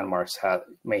of these landmarks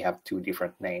may have two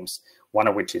different names, one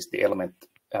of which is the element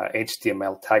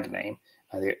HTML tag name,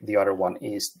 and the other one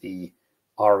is the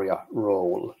ARIA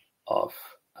role of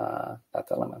that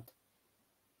element.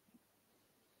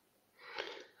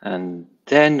 And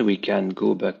then we can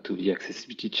go back to the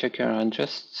accessibility checker and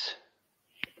just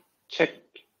check.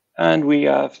 And we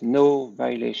have no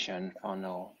violation for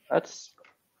now. That's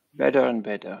better and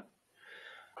better.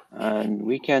 And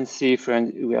we can see,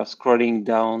 friends, we are scrolling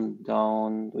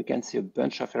down, we can see a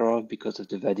bunch of errors because of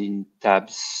the Vaadin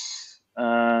tabs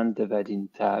and the Vaadin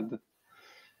tab.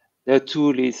 The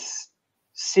tool is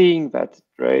seeing that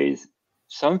there is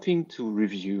something to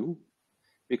review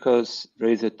because there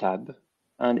is a tab,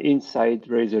 and inside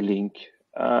there is a link,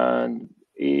 and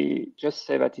it just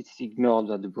say that it's ignored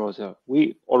by the browser.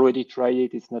 We already tried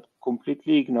it, it's not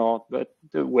completely ignored, but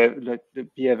the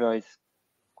behavior is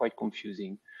quite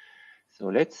confusing. So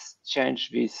let's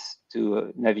change this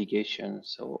to navigation.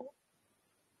 So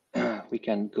we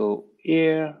can go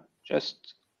here,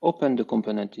 just open the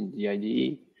component in the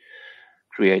IDE,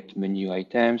 create menu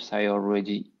items. I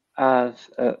already have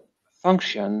a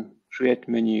function, create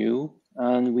menu,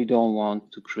 and we don't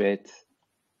want to create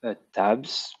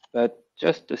tabs, but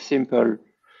just a simple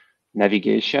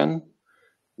navigation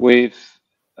with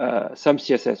some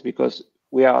CSS, because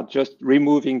we are just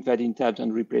removing Vaadin tabs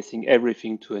and replacing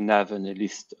everything to a nav and a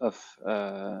list of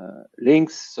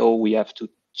links. So we have to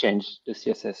change the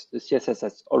CSS. The CSS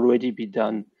has already been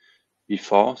done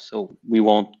before, so we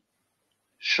won't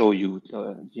show you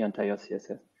the entire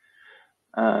CSS.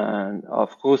 And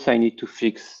of course, I need to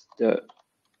fix the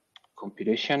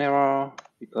compilation error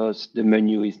because the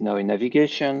menu is now in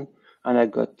navigation. And I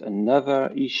got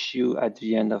another issue at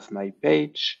the end of my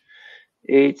page.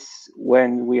 It's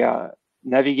when we are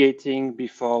navigating.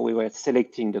 Before we were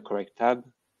selecting the correct tab,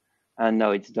 and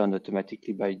now it's done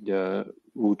automatically by the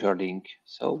router link.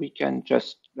 So we can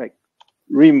just like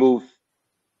remove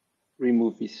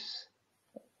this.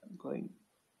 Going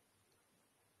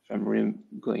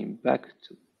back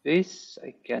to this,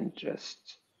 I can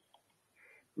just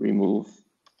remove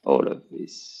all of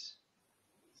this.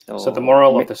 So the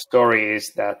moral of the story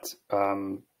is that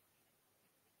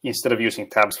instead of using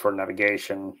tabs for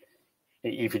navigation,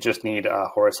 if you just need a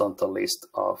horizontal list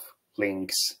of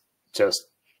links, just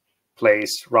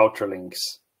place router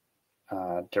links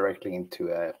directly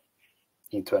into a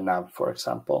nav, for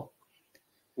example.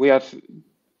 We have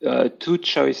two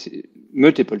choices,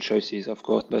 multiple choices, of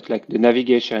course, but like the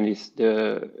navigation is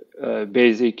the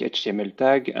basic HTML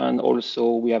tag, and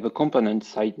also we have a component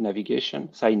side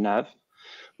navigation, side nav,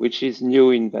 which is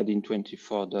new in Vaadin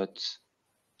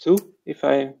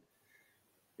 24.2,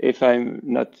 if I'm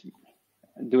not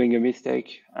doing a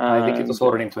mistake. I think it was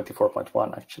already in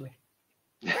 24.1 actually.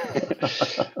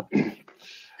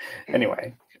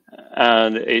 Anyway,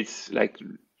 and it's like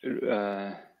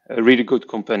a really good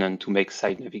component to make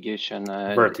site navigation.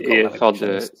 Vertical navigation. For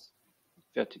the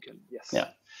vertical, yes.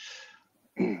 Yeah.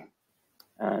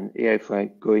 And here, if we're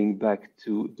going back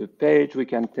to the page, we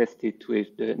can test it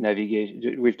with the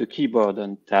navigation, with the keyboard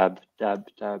and tab.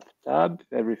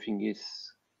 Everything is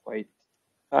quite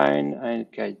fine. I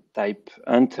can type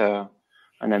enter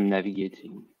and I'm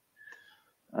navigating.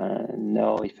 And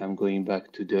now if I'm going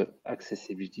back to the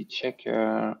accessibility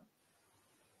checker,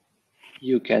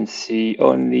 you can see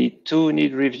only 2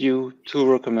 need review, 2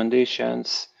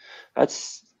 recommendations.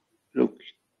 That's look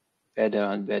better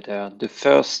and better. The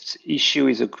first issue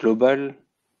is a global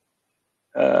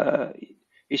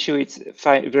issue. It's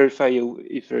verify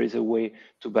if there is a way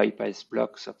to bypass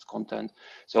blocks of content.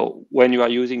 So when you are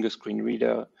using a screen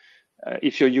reader,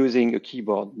 if you're using a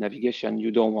keyboard navigation,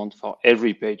 you don't want for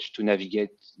every page to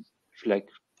navigate like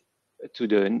to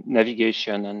the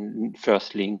navigation and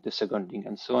first link, the second link,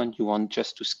 and so on. You want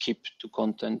just to skip to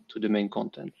content, to the main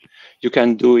content. You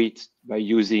can do it by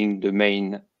using the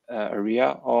main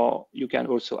area, or you can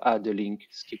also add a link,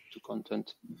 skip to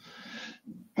content.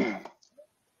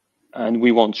 And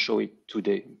we won't show it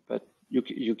today, but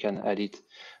you can add it.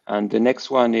 And the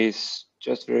next one is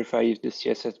just verify if the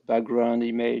CSS background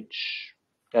image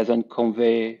doesn't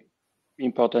convey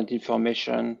important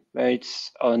information, but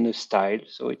it's on a style,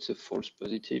 so it's a false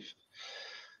positive.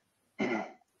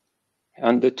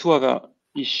 And the 2 other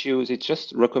issues, it's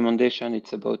just recommendation.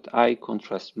 It's about high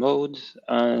contrast mode,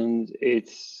 and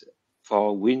it's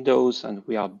for Windows, and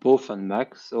we are both on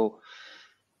Mac. So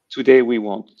today we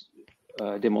won't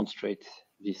demonstrate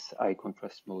this high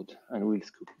contrast mode, and we'll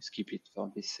skip it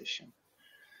for this session.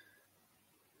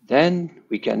 Then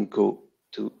we can go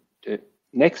to the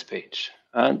next page,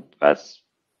 and that's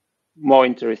more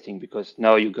interesting because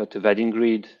now you got a Vaadin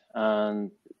grid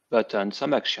and button,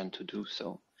 some action to do.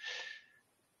 So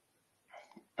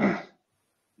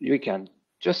you can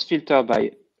just filter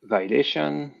by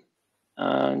violation,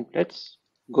 and let's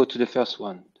go to the first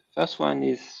one. The first one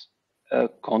is a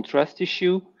contrast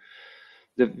issue.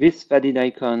 This Vaadin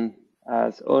icon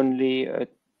has only a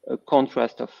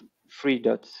contrast of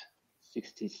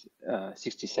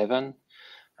 3.67,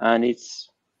 and it's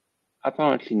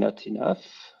apparently not enough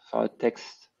for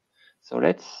text. So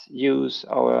let's use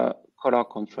our color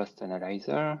contrast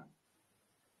analyzer,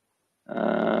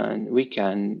 and we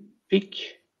can pick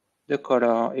the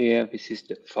color here. This is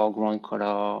the foreground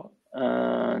color,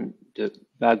 and the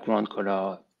background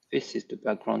color. This is the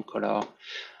background color.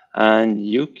 And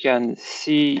you can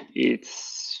see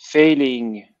it's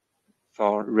failing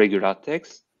for regular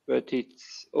text, but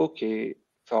it's okay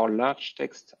for large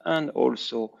text and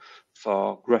also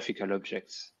for graphical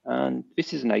objects. And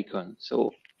this is an icon,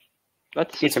 so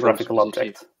that's it's a graphical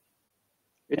object.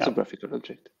 It's a graphical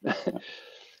object.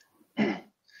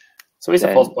 So it's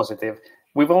a false positive.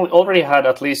 We've already had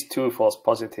at least 2 false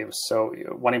positives. So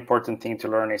one important thing to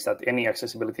learn is that any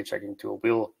accessibility checking tool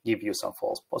will give you some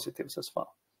false positives as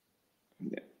well.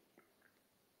 Yeah.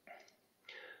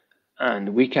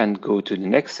 And we can go to the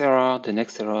next error. The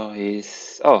next error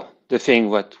is, the thing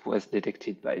what was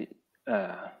detected by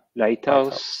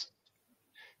Lighthouse.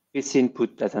 This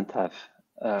input doesn't have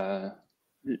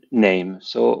name,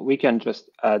 so we can just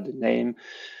add the name.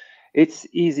 It's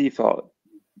easy for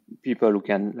people who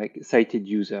can like sighted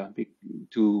user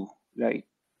to like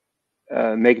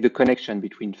make the connection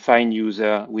between find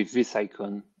user with this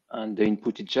icon and the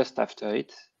input is just after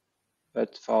it.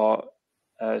 But for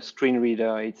a screen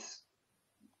reader, it's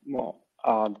more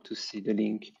hard to see the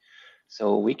link.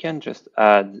 So we can just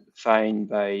add find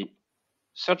by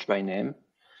search by name,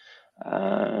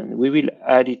 and we will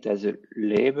add it as a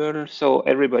label so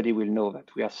everybody will know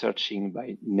that we are searching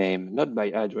by name, not by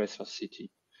address or city.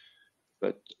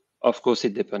 But of course,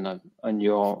 it depends on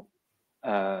your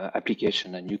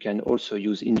application, and you can also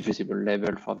use invisible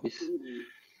label for this.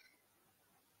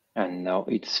 And now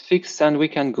it's fixed, and we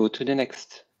can go to the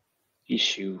next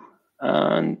issue.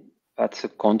 And that's a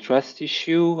contrast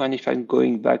issue. And if I'm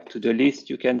going back to the list,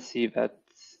 you can see that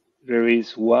there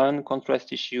is one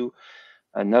contrast issue,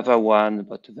 another one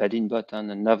about the Vaadin button,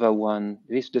 another one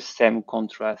with the same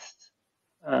contrast.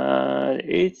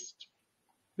 It's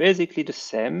basically the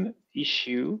same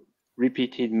issue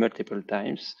repeated multiple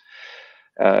times.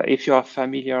 If you are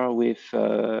familiar with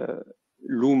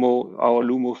Lumo, our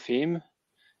Lumo theme,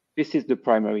 this is the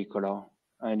primary color,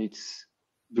 and it's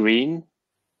green.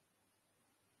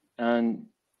 And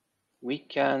we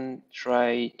can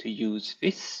try to use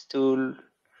this tool.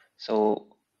 So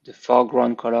the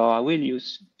foreground color, I will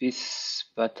use this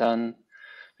button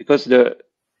because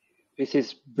this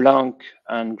is blank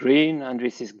and green, and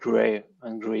this is gray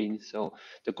and green. So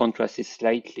the contrast is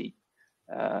slightly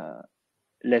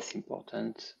less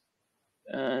important.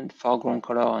 And foreground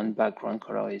color and background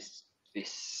color is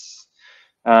this.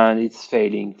 And it's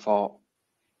failing for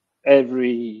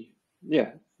everything.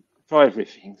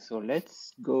 So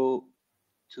let's go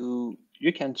to,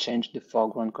 you can change the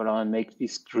foreground color and make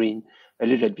this green a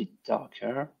little bit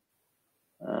darker.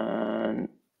 And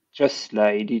just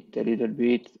slide it a little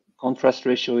bit. Contrast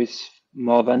ratio is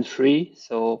more than 3.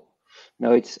 So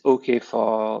now it's okay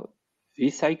for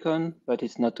this icon, but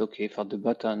it's not okay for the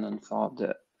button and for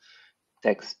the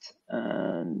text.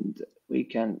 And we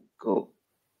can go,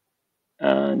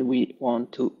 and we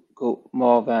want to go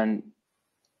more than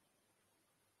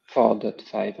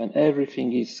 4.5, and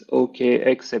everything is okay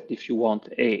except if you want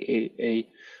AAA.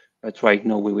 But right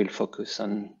now we will focus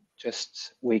on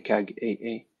just WCAG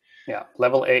AA. Yeah,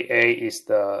 level AA is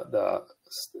the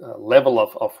level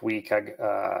of WCAG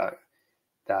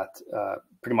that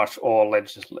pretty much all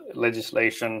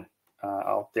legislation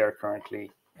out there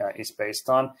currently is based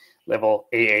on. Level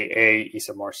AAA is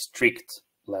a more strict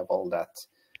level that,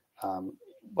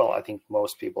 well, I think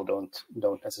most people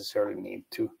don't necessarily need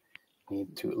to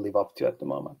live up to at the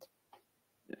moment.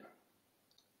 Yeah.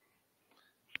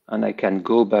 And I can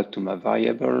go back to my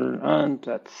variable, and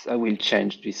I will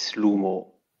change this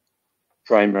Lumo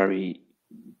primary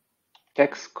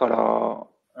text color,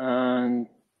 and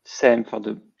same for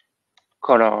the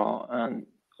color, and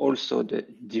also the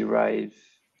derive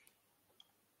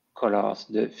colors,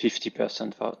 the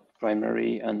 50% for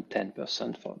primary and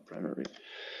 10% for primary.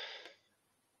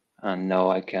 And now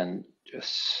I can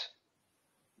just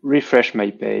refresh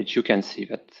my page. You can see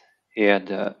that here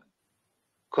the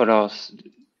color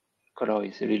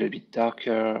is a little bit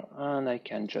darker, and I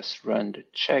can just run the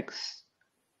checks.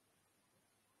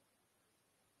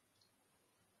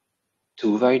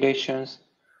 2 violations.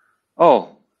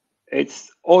 Oh,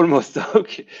 it's almost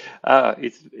okay.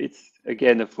 It's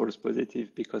again a false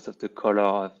positive because of the color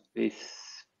of this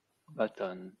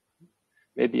button.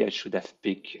 Maybe I should have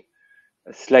picked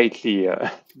a slightly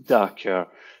darker.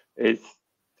 It's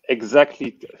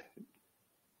exactly.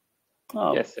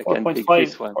 Yes, I can pick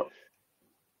this one.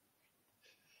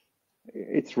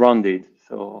 It's rounded,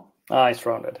 so. It's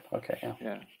rounded. Okay.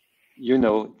 Yeah. You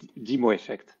know, demo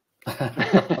effect.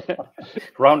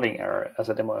 Rounding error as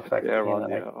a demo effect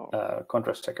in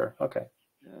contrast checker. Okay.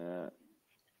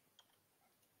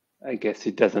 I guess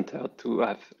it doesn't hurt to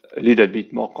have a little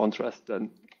bit more contrast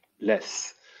than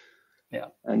less. Yeah.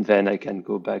 And then I can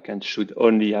go back and should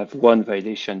only have 1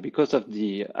 violation because of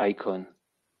the icon.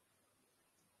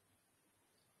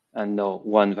 And now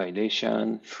 1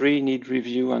 violation, 3 need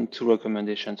review, and 2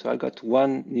 recommendations. So I got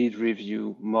 1 need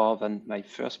review more than my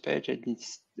first page, and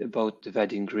it's about the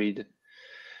Vaadin grid.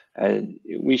 And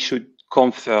we should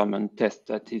confirm and test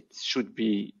that it should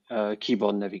be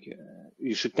keyboard navigate.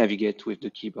 You should navigate with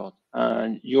the keyboard,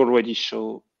 and you already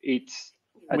show it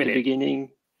at the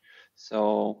beginning.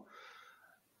 So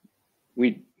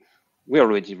we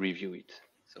already review it,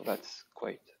 so that's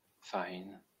quite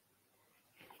fine.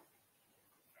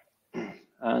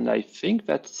 And I think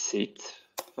that's it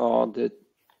for the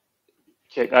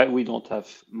check. We don't have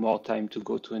more time to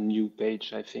go to a new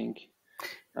page, I think.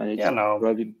 And it's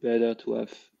probably better to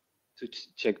have to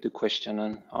check the question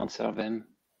and answer them.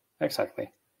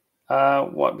 Exactly.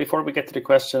 Before we get to the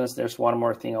questions, there's one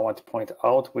more thing I want to point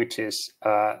out, which is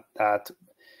that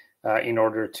in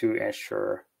order to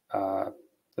ensure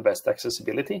the best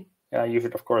accessibility, you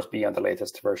should, of course, be on the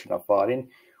latest version of Vaadin,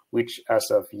 which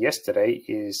as of yesterday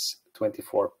is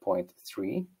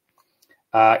 24.3.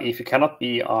 If you cannot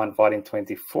be on Vaadin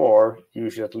 24, you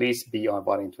should at least be on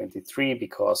Vaadin 23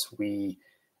 because we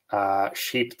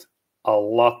shipped a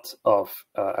lot of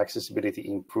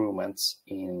accessibility improvements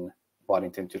in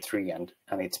Vaadin 23 and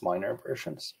its minor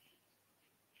versions.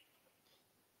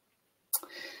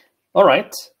 All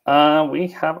right, we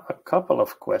have a couple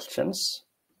of questions.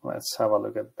 Let's have a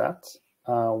look at that.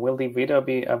 Will the video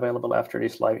be available after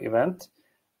this live event?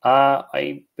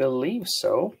 I believe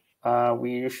so.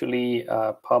 We usually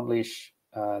publish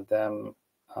them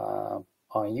on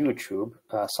YouTube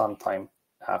sometime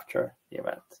after the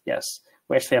event. Yes,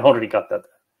 we actually already got that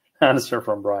answer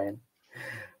from Brian.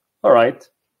 All right.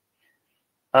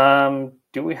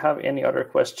 Do we have any other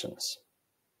questions?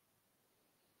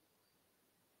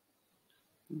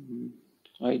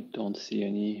 I don't see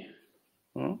any.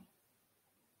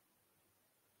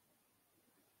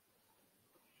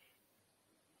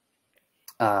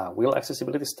 Will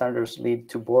accessibility standards lead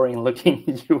to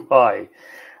boring-looking UI?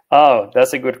 Oh,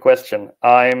 that's a good question.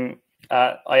 I'm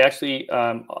a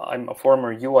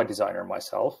former UI designer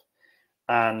myself,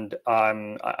 and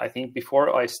I think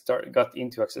before I got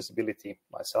into accessibility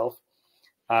myself,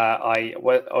 I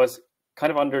was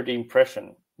kind of under the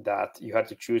impression that you had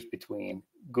to choose between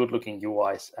good-looking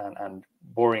UIs and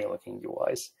boring-looking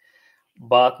UIs.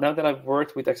 But now that I've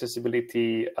worked with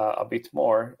accessibility a bit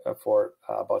more for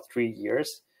about 3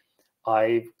 years,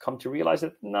 I've come to realize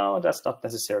that no, that's not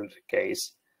necessarily the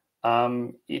case.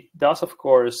 It does, of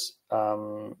course,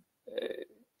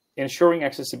 ensuring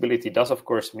accessibility does, of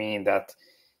course, mean that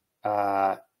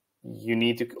you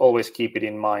need to always keep it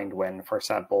in mind when, for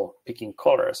example, picking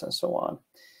colors and so on.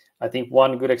 I think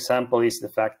one good example is the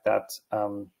fact that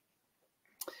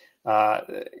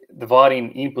the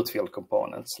Vaadin input field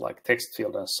components like text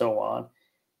field and so on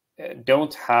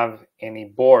don't have any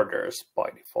borders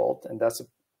by default, and that's a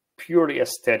purely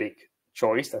aesthetic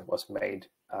choice that was made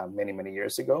many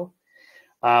years ago.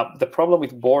 The problem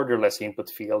with borderless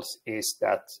input fields is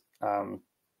that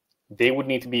they would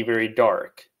need to be very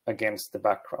dark against the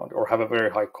background or have a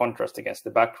very high contrast against the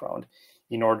background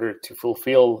in order to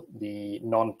fulfill the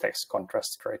non-text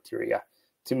contrast criteria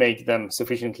to make them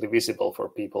sufficiently visible for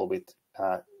people with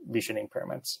vision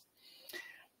impairments.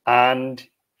 And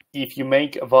if you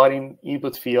make a Vaadin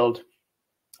input field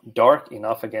dark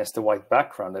enough against the white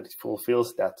background that it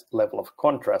fulfills that level of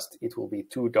contrast, it will be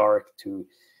too dark to,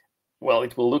 well,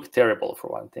 it will look terrible for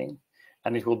one thing,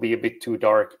 and it will be a bit too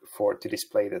dark to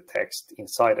display the text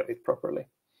inside of it properly.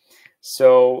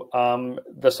 So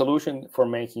the solution for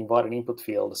making Vaadin input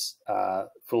fields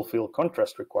fulfill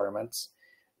contrast requirements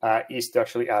is to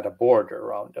actually add a border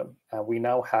around them. And we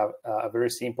now have a very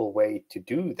simple way to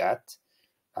do that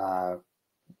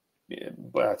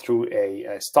through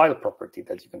a style property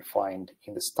that you can find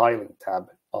in the styling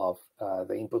tab of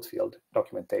the input field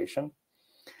documentation.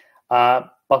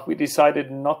 But we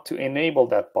decided not to enable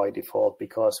that by default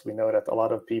because we know that a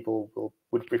lot of people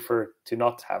would prefer to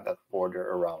not have that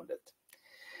border around it.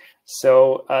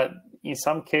 So in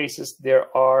some cases,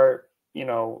 there are,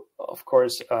 of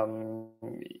course,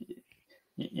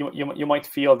 you might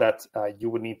feel that you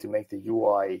would need to make the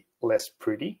UI less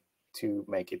pretty to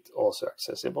make it also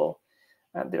accessible.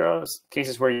 And there are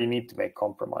cases where you need to make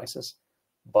compromises.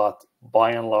 But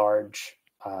by and large,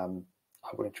 I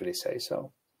wouldn't really say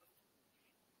so.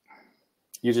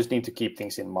 You just need to keep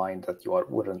things in mind that you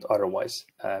wouldn't otherwise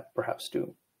perhaps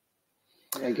do.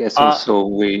 I guess also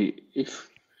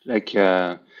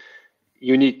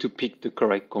you need to pick the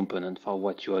correct component for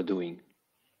what you are doing.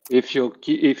 If you're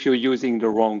using the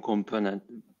wrong component,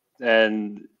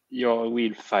 then you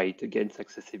will fight against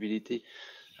accessibility.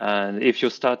 And if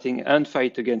you're starting and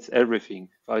fight against everything,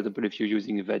 for example, if you're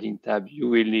using a Vaadin tab, you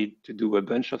will need to do a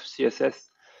bunch of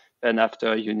CSS. And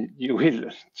after you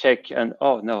will check and,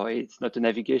 oh, no, it's not a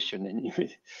navigation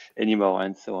anymore,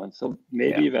 and so on. So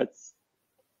maybe that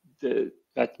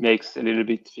makes a little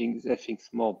bit things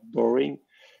more boring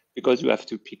because you have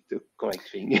to pick the correct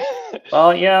thing.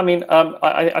 Well, yeah, I mean,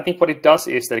 I think what it does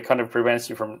is that it kind of prevents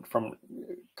you from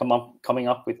coming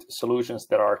up with solutions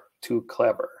that are too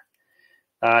clever.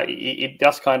 It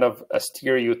does kind of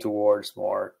steer you towards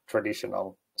more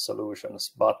traditional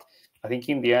solutions. But I think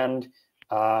in the end,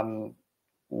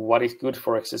 what is good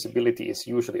for accessibility is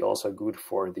usually also good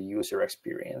for the user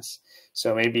experience.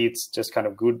 So maybe it's just kind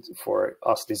of good for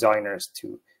us designers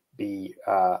to be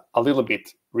a little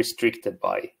bit restricted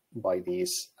by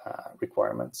these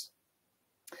requirements.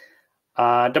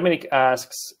 Dominic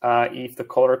asks if the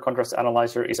color contrast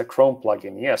analyzer is a Chrome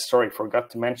plugin. Yes, sorry, forgot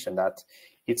to mention that.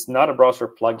 It's not a browser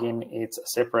plugin. It's a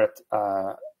separate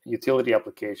utility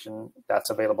application that's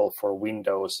available for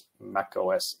Windows, Mac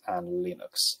OS, and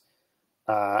Linux.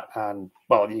 And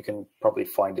well, you can probably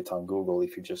find it on Google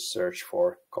if you just search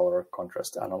for color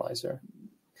contrast analyzer.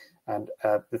 And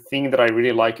the thing that I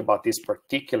really like about this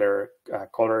particular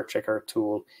color checker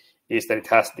tool is that it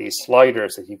has these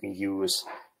sliders that you can use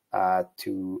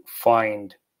to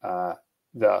find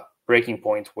the breaking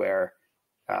point where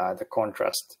the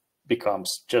contrast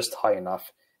becomes just high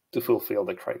enough to fulfill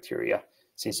the criteria,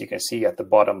 since you can see at the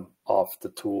bottom of the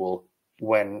tool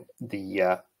when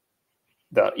the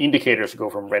indicators go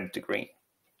from red to green.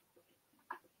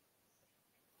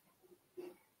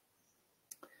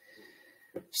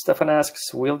 Stefan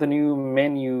asks, will the new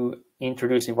menu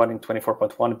introduced in Vaadin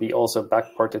 24.1 be also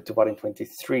backported to Vaadin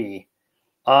 23?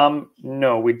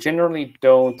 No, we generally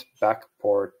don't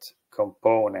backport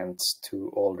components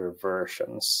to older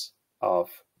versions of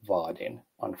Vaadin,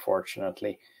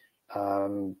 unfortunately.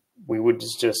 We would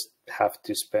just have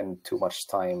to spend too much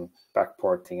time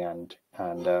backporting and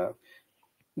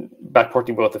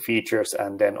backporting both the features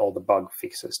and then all the bug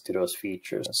fixes to those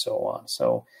features and so on.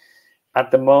 So at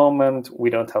the moment, we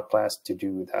don't have plans to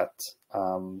do that.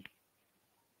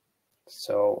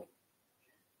 So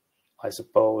I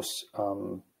suppose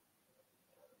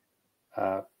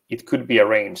it could be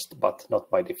arranged, but not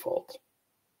by default.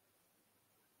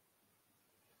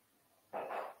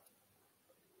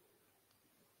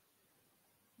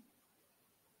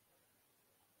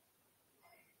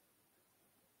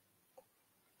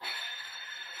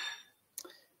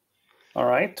 All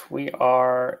right, we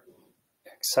are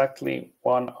exactly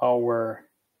 1 hour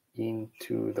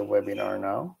into the webinar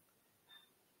now.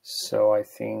 So I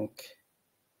think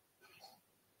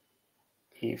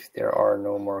if there are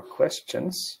no more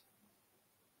questions,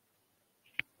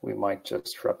 we might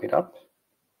just wrap it up.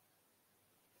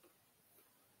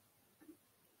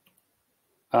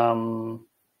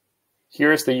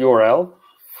 Here's the URL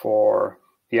for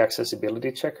the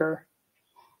accessibility checker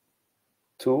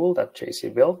tool that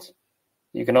JC built.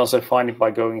 You can also find it by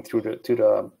going through to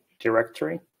the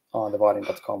directory on the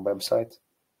vaadin.com website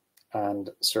and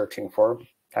searching for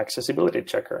accessibility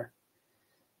checker.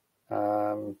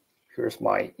 Here's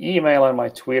my email and my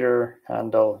Twitter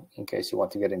handle in case you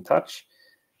want to get in touch.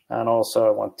 And also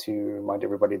I want to remind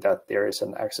everybody that there is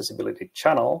an accessibility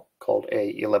channel called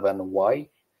A11Y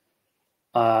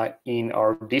in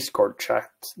our Discord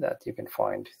chat that you can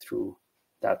find through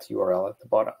that URL at the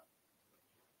bottom.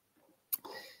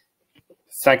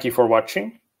 Thank you for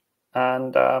watching,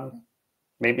 and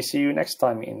maybe see you next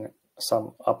time in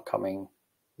some upcoming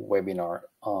webinar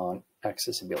on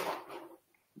accessibility.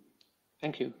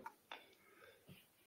 Thank you.